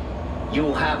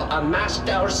 You have unmasked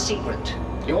our secret.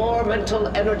 Your mental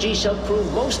energy shall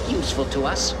prove most useful to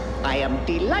us. I am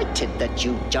delighted that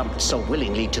you jumped so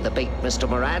willingly to the bait, Mr.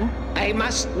 Morane. I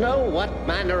must know what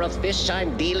manner of fish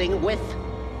I'm dealing with.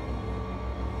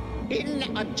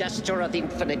 In a gesture of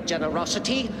infinite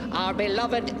generosity, our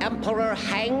beloved Emperor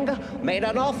Hang made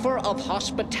an offer of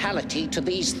hospitality to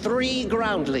these 3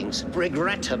 groundlings.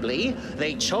 Regrettably,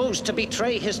 they chose to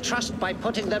betray his trust by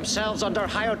putting themselves under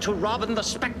hire to Robin the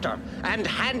Spectre and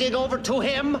handing over to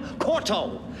him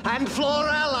Corto and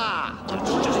Florella.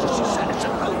 It's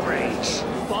an outrage.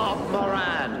 Bob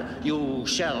Morane, you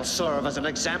shall serve as an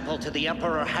example to the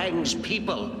Emperor Hang's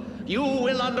people. You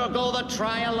will undergo the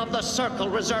trial of the circle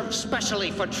reserved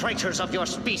specially for traitors of your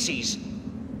species.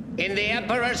 In the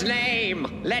Emperor's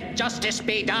name, let justice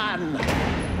be done.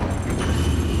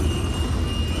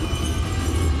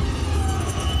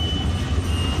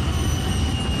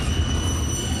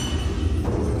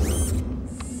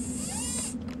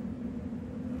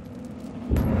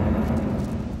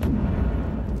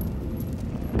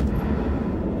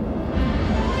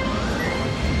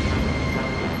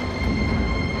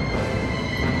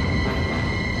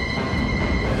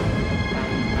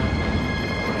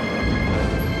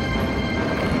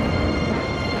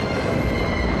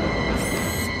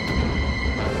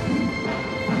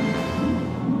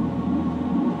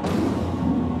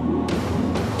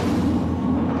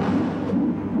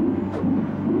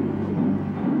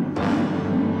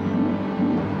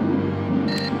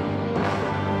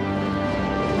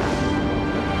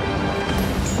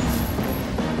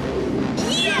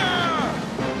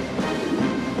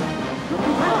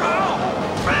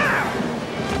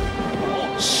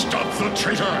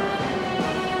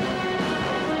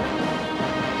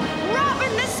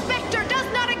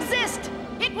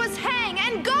 was Hang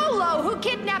and Golo who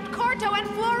kidnapped Corto and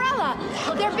Florella.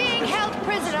 They're being held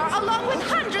prisoner along with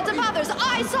hundreds of others.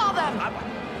 I saw them.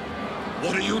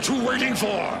 What are you two waiting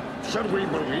for? Should we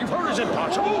believe her? Is it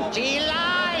possible? She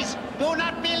lies! Do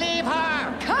not believe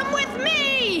her! Come with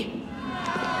me!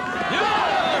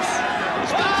 Yes!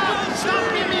 Stop!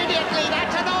 Stop immediately!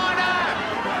 That's an order!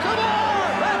 Come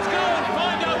on! Let's go and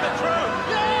find out the truth!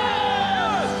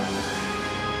 Yes!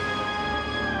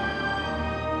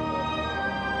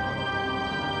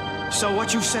 So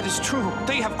what you said is true.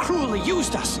 They have cruelly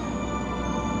used us.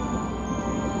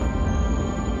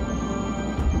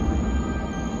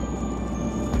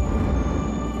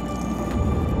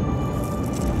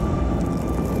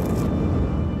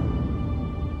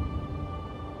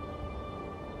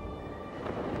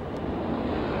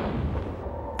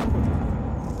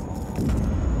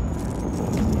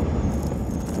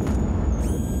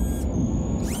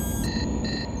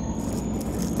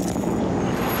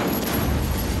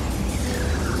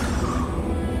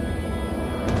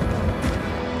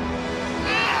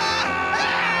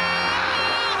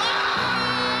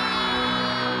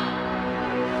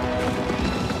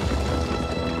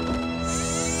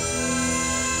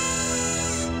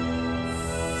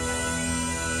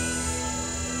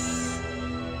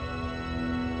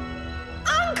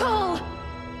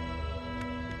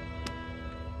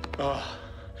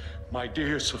 My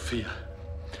dear Sophia,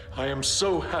 I am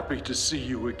so happy to see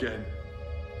you again.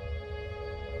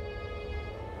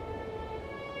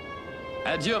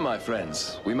 Adieu, my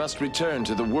friends. We must return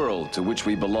to the world to which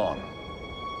we belong.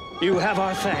 You have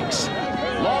our thanks.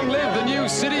 Long live the new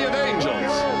City of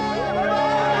Angels!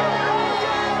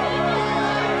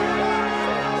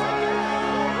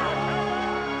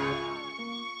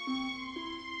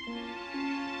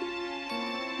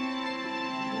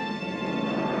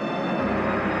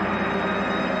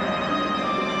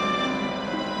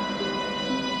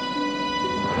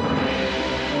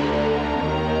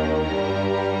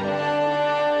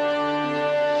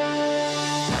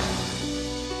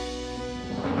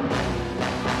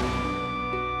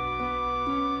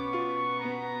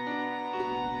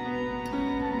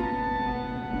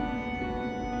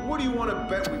 What do you want to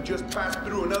bet we just passed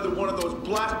through another one of those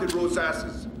blasted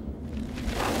Rosasses?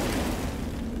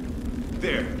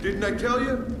 There, didn't I tell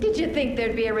you? Did you think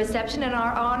there'd be a reception in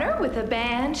our honor with a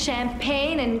band,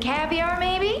 champagne, and caviar,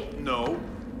 maybe? No.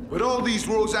 But all these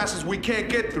Rosasses we can't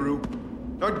get through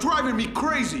are driving me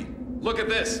crazy. Look at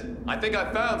this. I think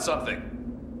I found something.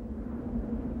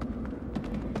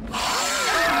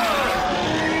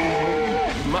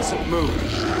 You mustn't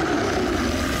move.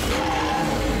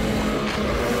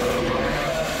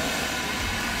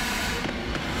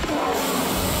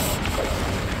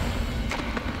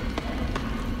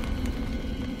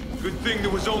 Good thing there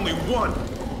was only one.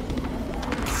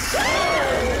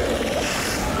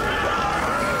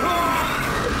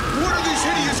 What are these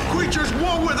hideous creatures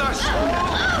want with us?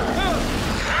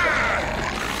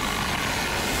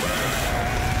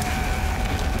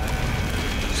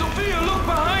 Sophia, look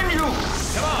behind you!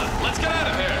 Come on, let's get out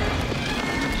of here!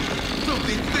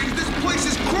 Filthy things, this place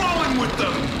is crawling with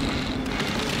them!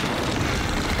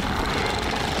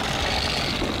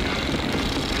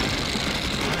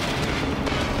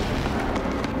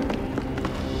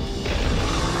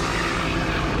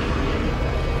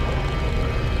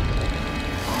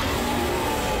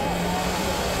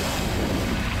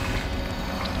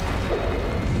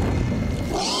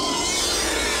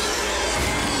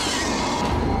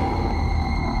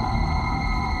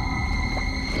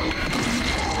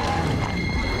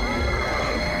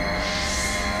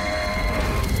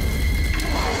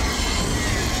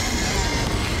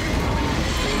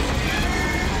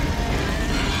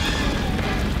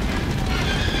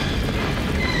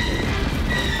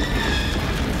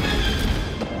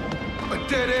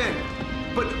 Dead end.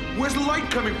 But where's the light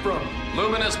coming from?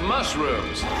 Luminous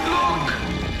mushrooms. Look!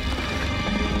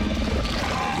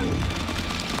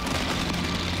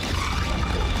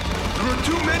 There are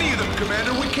too many of them,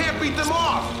 Commander. We can't beat them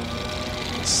off.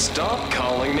 Stop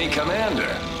calling me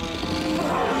Commander.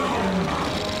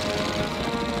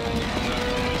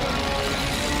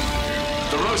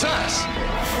 The Rosace!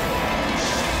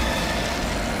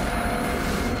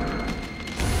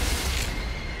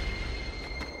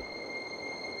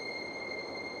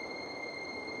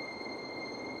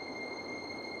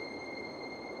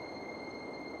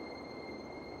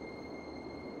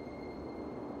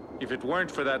 If it weren't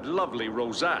for that lovely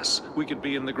Rosace, we could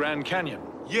be in the Grand Canyon.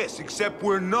 Yes, except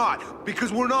we're not,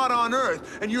 because we're not on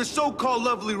Earth, and your so-called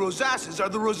lovely Rosasses are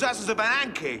the Rosasses of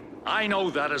Ananké. I know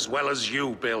that as well as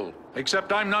you, Bill.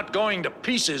 Except I'm not going to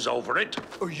pieces over it.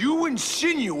 Are you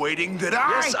insinuating that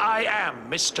Yes, I am,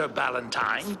 Mr.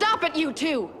 Ballentine. Stop it, you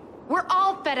two! We're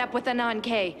all fed up with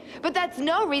Ananké, but that's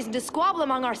no reason to squabble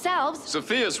among ourselves.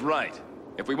 Sophia's right.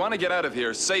 If we want to get out of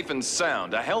here safe and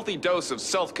sound, a healthy dose of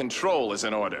self-control is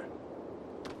in order.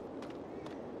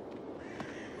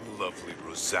 Lovely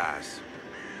rosace.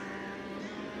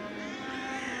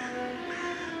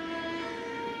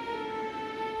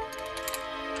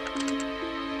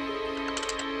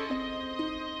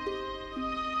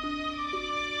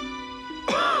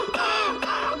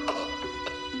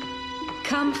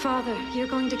 Come, Father. You're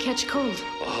going to catch cold.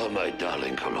 Oh, my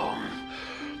darling Cologne.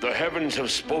 The heavens have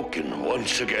spoken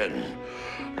once again.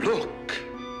 Look.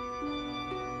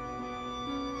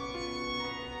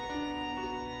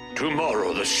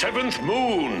 Tomorrow the 7th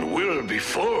moon will be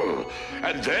full,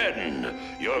 and then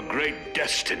your great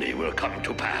destiny will come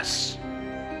to pass.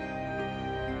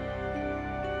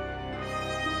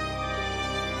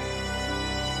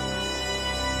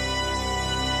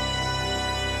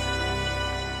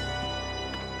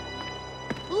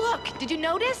 Look, did you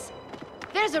notice?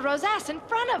 There's a rosace in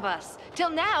front of us. Till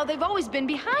now, they've always been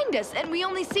behind us, and we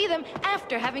only see them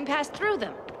after having passed through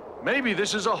them. Maybe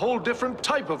this is a whole different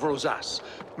type of rosace.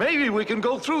 Maybe we can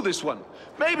go through this one.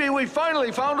 Maybe we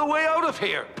finally found a way out of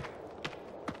here.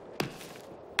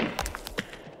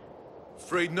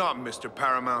 Afraid not, Mr.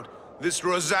 Paramount. This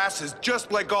rosace is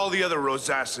just like all the other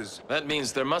rosaces. That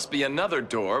means there must be another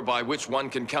door by which one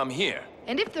can come here.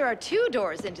 And if there are 2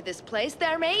 doors into this place,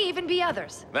 there may even be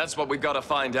others. That's what we've got to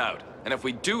find out. And if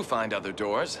we do find other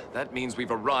doors, that means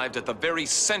we've arrived at the very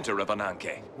center of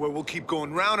Ananké. Where we'll keep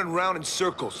going round and round in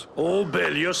circles. Oh,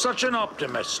 Bill, you're such an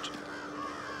optimist.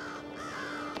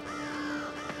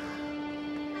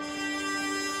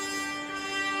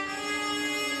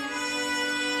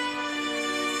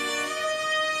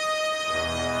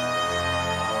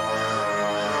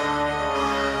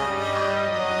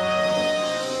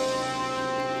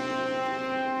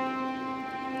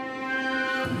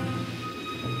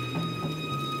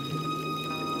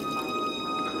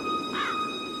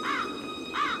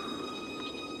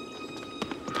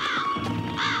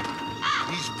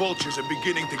 Vultures are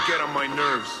beginning to get on my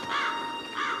nerves.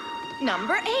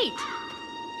 Number 8.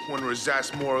 One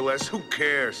rosace more or less, who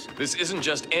cares? This isn't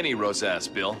just any rosace,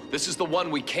 Bill. This is the one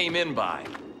we came in by.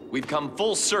 We've come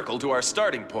full circle to our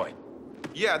starting point.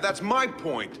 Yeah, that's my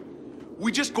point.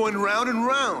 We just going round and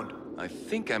round. I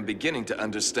think I'm beginning to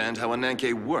understand how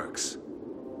Ananké works.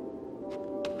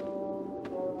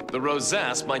 The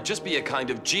rosace might just be a kind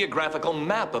of geographical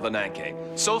map of Ananké.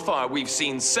 So far, we've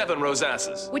seen 7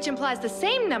 rosaces. Which implies the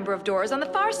same number of doors on the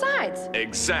far sides.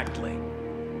 Exactly.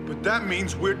 But that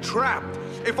means we're trapped.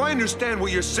 If I understand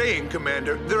what you're saying,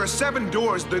 Commander, there are 7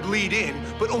 doors that lead in,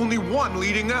 but only 1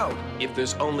 leading out. If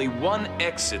there's only 1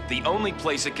 exit, the only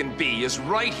place it can be is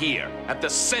right here, at the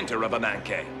center of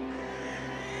Ananké.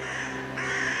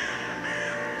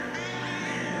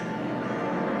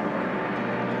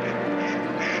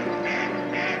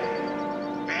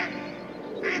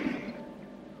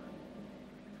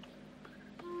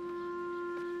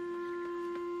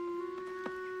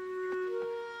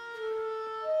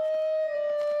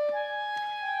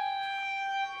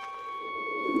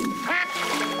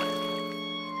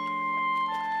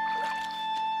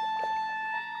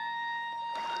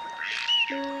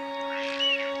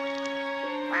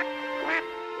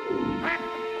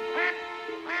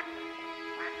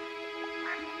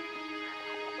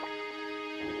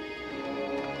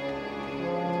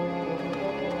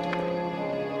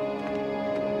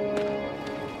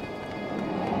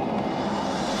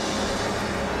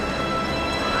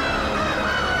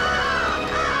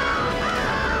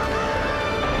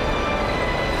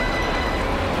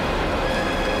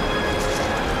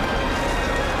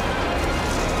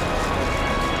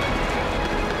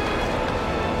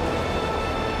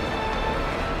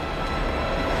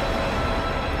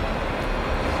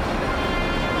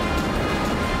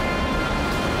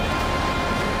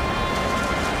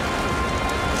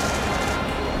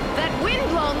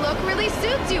 Really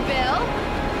suits you, Bill.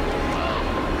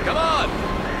 Come on!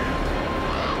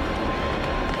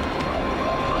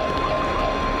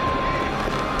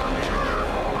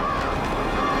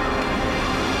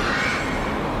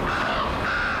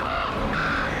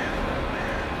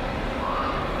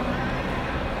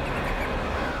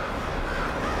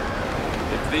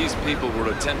 If these people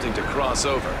were attempting to cross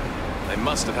over, they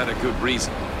must have had a good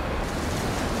reason.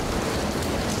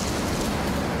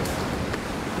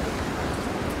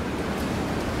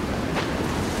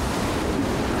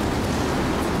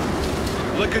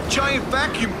 Like a giant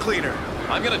vacuum cleaner.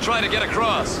 I'm gonna try to get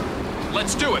across.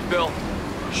 Let's do it, Bill.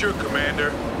 Sure,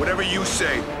 Commander. Whatever you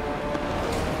say.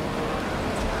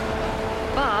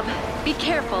 Bob, be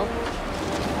careful.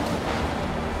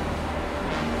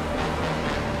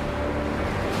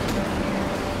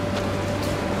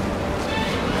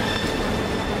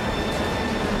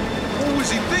 What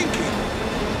was he thinking?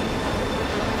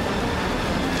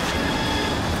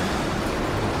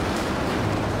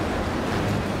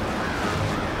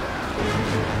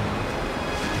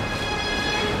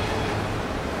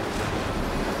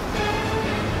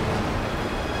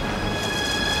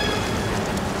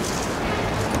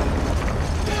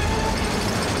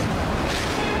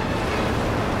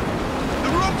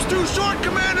 Too short,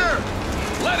 Commander!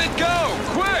 Let it go!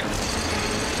 Quick!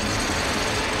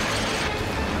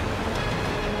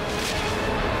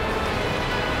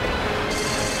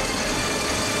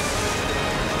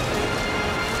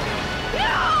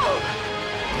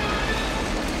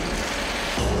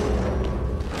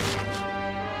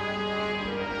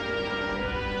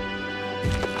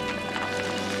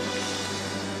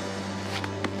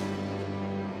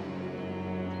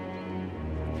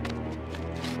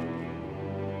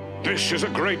 This is a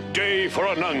great day for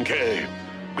Ananké.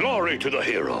 Glory to the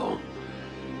hero.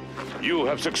 You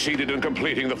have succeeded in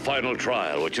completing the final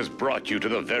trial, which has brought you to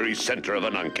the very center of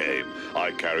Ananké.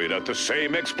 I carried out the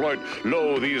same exploit,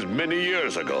 lo, these many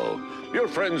years ago. Your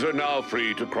friends are now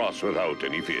free to cross without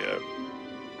any fear.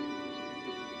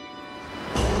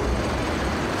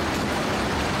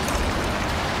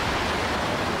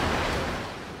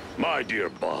 My dear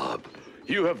Bob,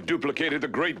 you have duplicated the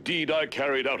great deed I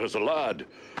carried out as a lad,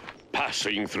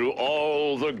 passing through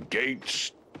all the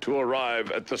gates to arrive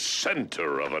at the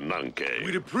center of Ananké.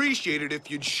 We'd appreciate it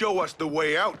if you'd show us the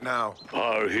way out now.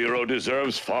 Our hero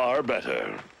deserves far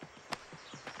better.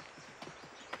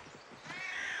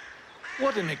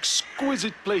 What an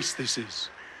exquisite place this is.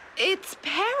 It's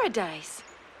paradise.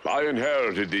 I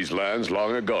inherited these lands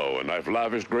long ago, and I've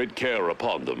lavished great care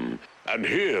upon them. And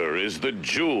here is the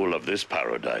jewel of this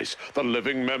paradise, the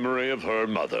living memory of her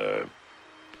mother,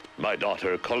 my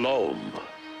daughter Colombe.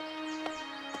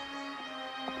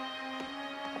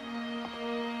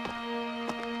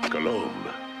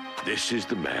 Colombe, this is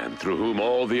the man through whom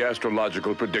all the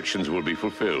astrological predictions will be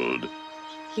fulfilled.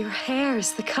 Your hair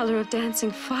is the color of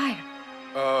dancing fire.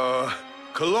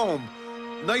 Colombe,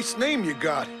 nice name you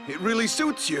got. It really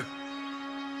suits you.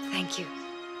 Thank you.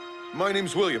 My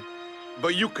name's William,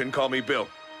 but you can call me Bill.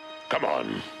 Come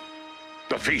on.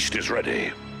 The feast is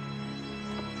ready.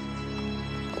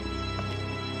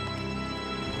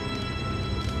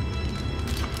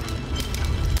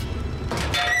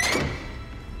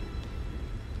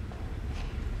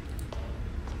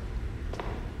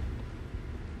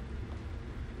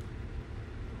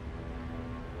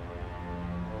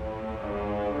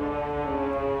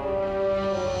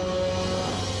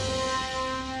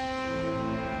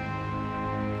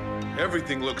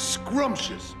 Everything looks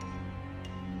scrumptious.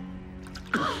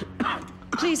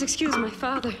 Please excuse my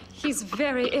father. He's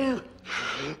very ill.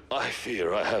 I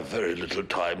fear I have very little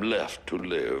time left to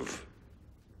live.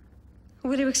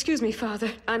 Will you excuse me,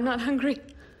 father? I'm not hungry.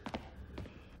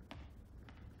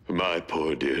 My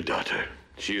poor dear daughter.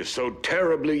 She is so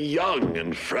terribly young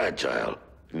and fragile.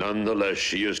 Nonetheless,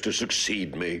 she is to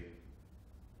succeed me.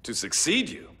 To succeed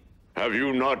you? Have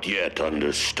you not yet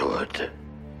understood?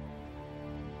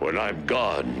 When I'm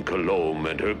gone, Colombe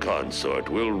and her consort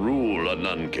will rule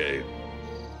Ananké.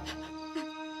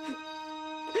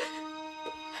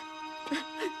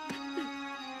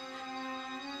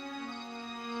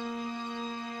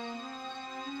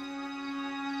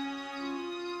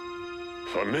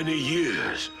 For many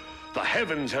years, the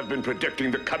heavens have been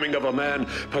predicting the coming of a man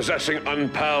possessing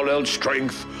unparalleled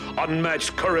strength,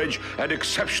 unmatched courage, and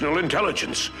exceptional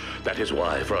intelligence. That is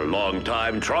why, for a long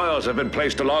time, trials have been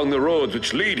placed along the roads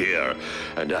which lead here.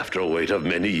 And after a wait of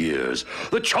many years,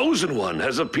 the Chosen One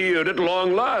has appeared at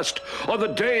long last, on the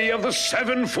day of the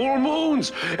 7 full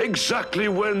moons, exactly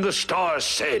when the stars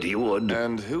said he would.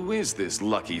 And who is this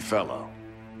lucky fellow?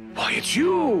 Why, it's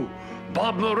you!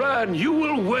 Bob Morane, you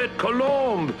will wed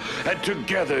Colombe, and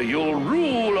together you'll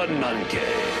rule Ananké.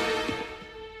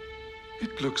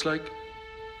 It looks like...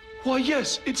 Why,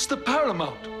 yes, it's the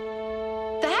Paramount.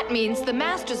 That means the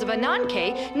masters of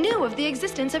Ananké knew of the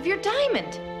existence of your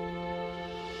diamond.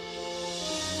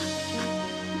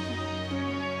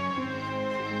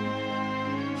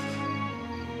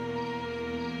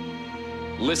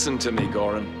 Listen to me,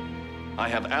 Goran. I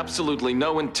have absolutely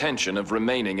no intention of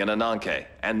remaining in Ananké,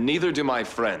 and neither do my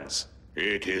friends.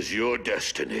 It is your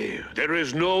destiny. There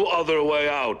is no other way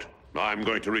out. I'm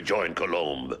going to rejoin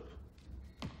Colombe.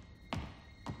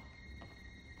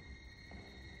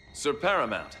 Sir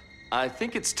Paramount, I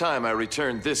think it's time I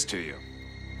returned this to you.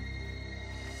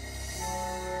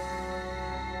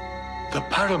 The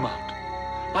Paramount.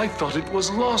 I thought it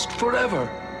was lost forever.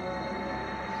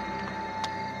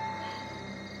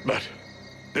 But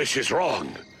this is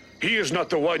wrong. He is not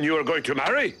the one you are going to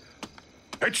marry.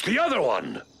 It's the other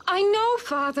one. I know,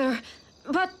 Father,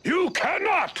 but... You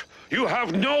cannot! You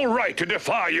have no right to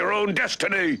defy your own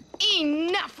destiny!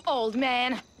 Enough, old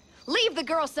man! Leave the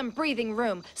girl some breathing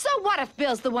room. So what if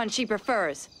Bill's the one she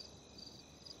prefers?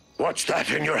 What's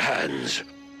that in your hands?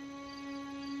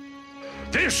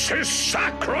 This is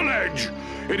sacrilege!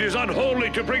 It is unholy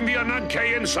to bring the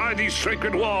Ananké inside these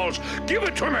sacred walls. Give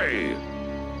it to me!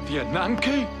 The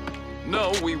Ananké?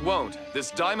 No, we won't.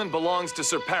 This diamond belongs to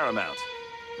Sir Paramount.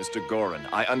 Mr. Goran,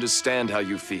 I understand how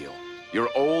you feel. You're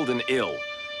old and ill,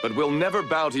 but we'll never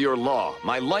bow to your law.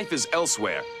 My life is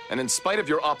elsewhere, and in spite of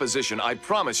your opposition, I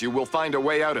promise you we'll find a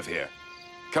way out of here.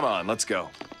 Come on, let's go.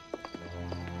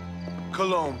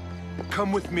 Cologne,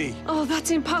 come with me. Oh,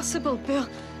 that's impossible, Bill.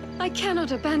 I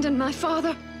cannot abandon my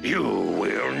father. You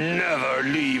will never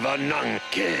leave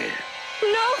Ananké.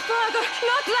 No, Father,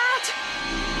 not that!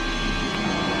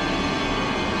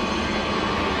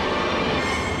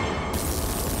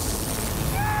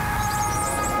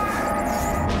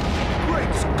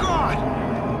 Great Scott!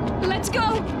 Let's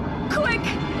go! Quick!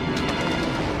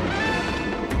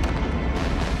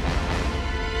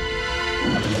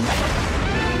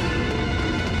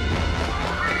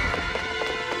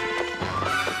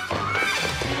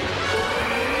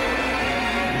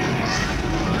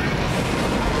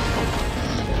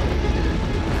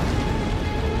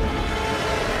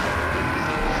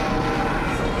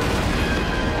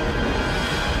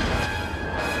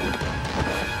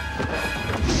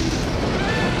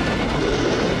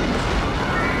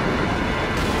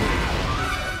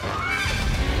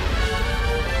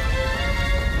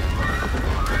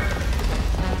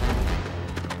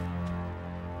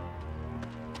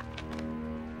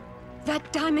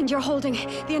 That diamond you're holding,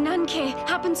 the Ananké,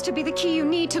 happens to be the key you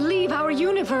need to leave our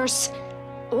universe.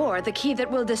 Or the key that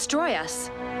will destroy us.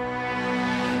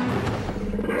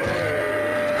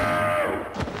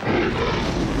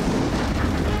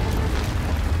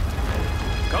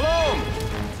 Cologne!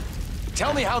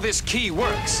 Tell me how this key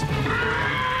works. The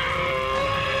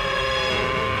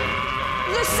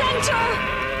center!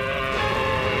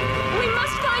 We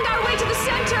must find our way to the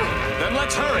center! Then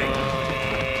let's hurry!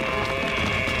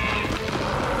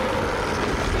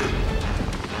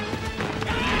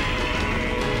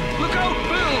 Look out,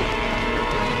 Bill!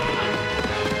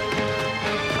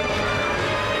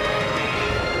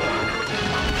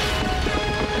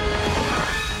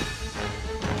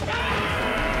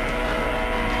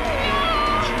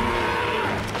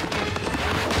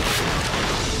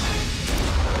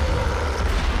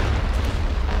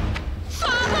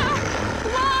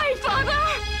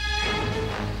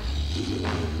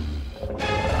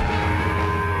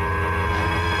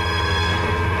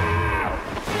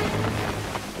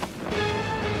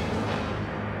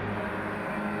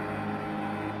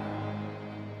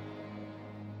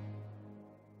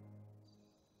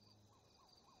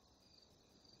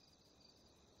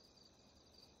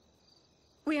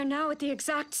 We are now at the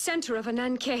exact center of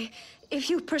Ananké. If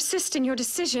you persist in your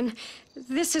decision,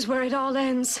 this is where it all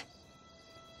ends.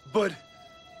 But...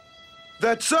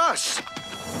 that's us!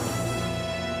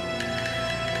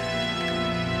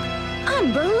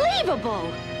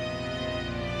 Unbelievable!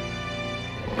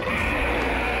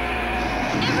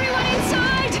 Everyone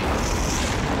inside!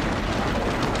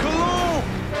 Cologne!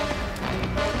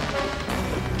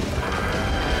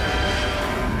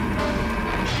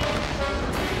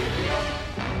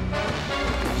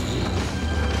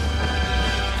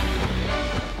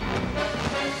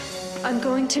 I'm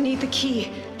going to need the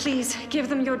key. Please, give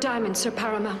them your diamond, Sir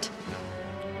Paramount.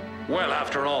 Well,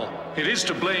 after all, it is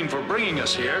to blame for bringing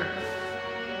us here.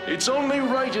 It's only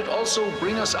right it also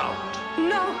bring us out.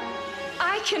 No!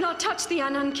 I cannot touch the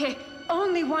Ananké.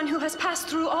 Only one who has passed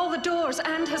through all the doors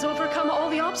and has overcome all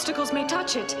the obstacles may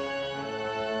touch it.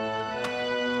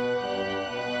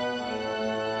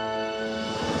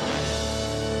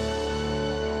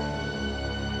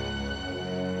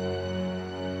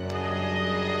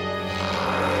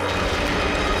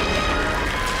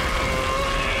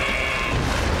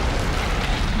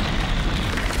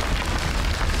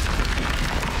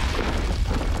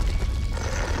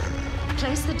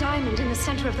 Place the diamond in the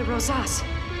center of the rosace.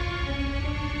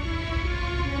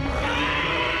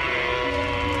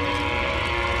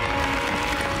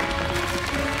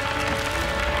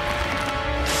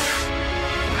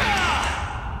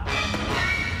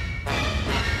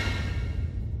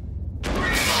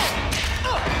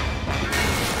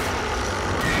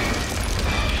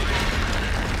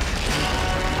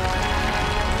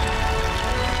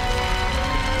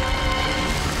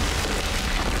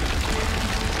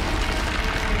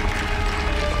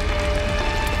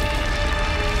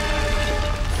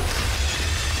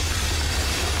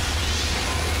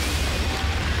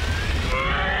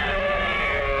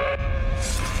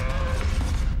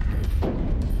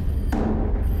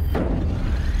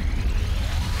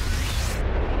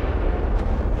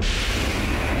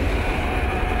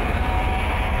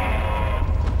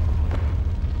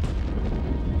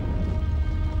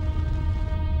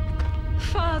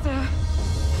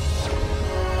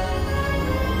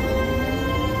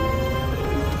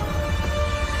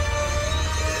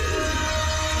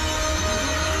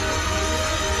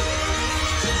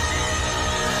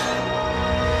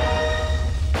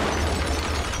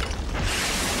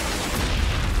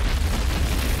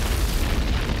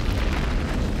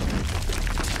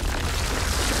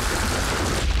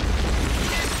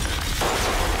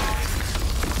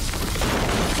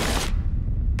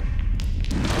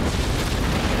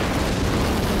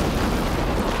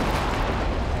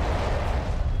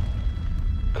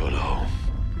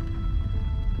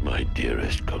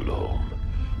 dearest Cologne.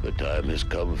 The time has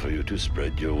come for you to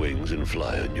spread your wings and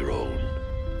fly on your own.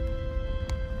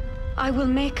 I will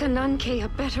make Ananké a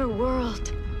better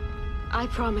world. I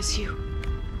promise you.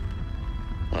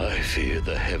 I fear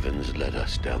the heavens led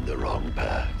us down the wrong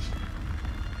path.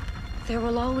 There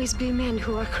will always be men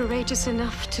who are courageous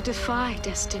enough to defy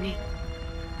destiny.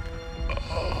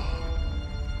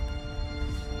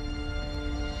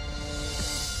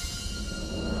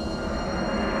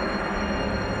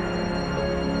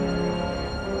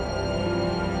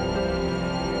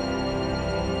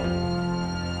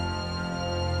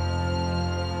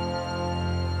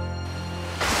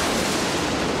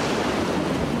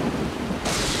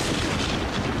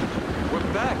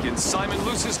 In Simon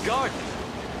Luce's garden.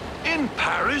 In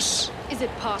Paris? Is it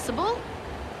possible?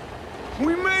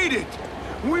 We made it!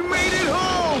 We made it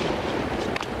home!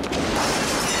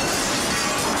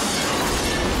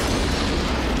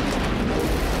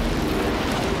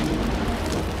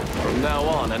 From now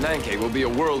on, Ananké will be a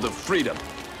world of freedom.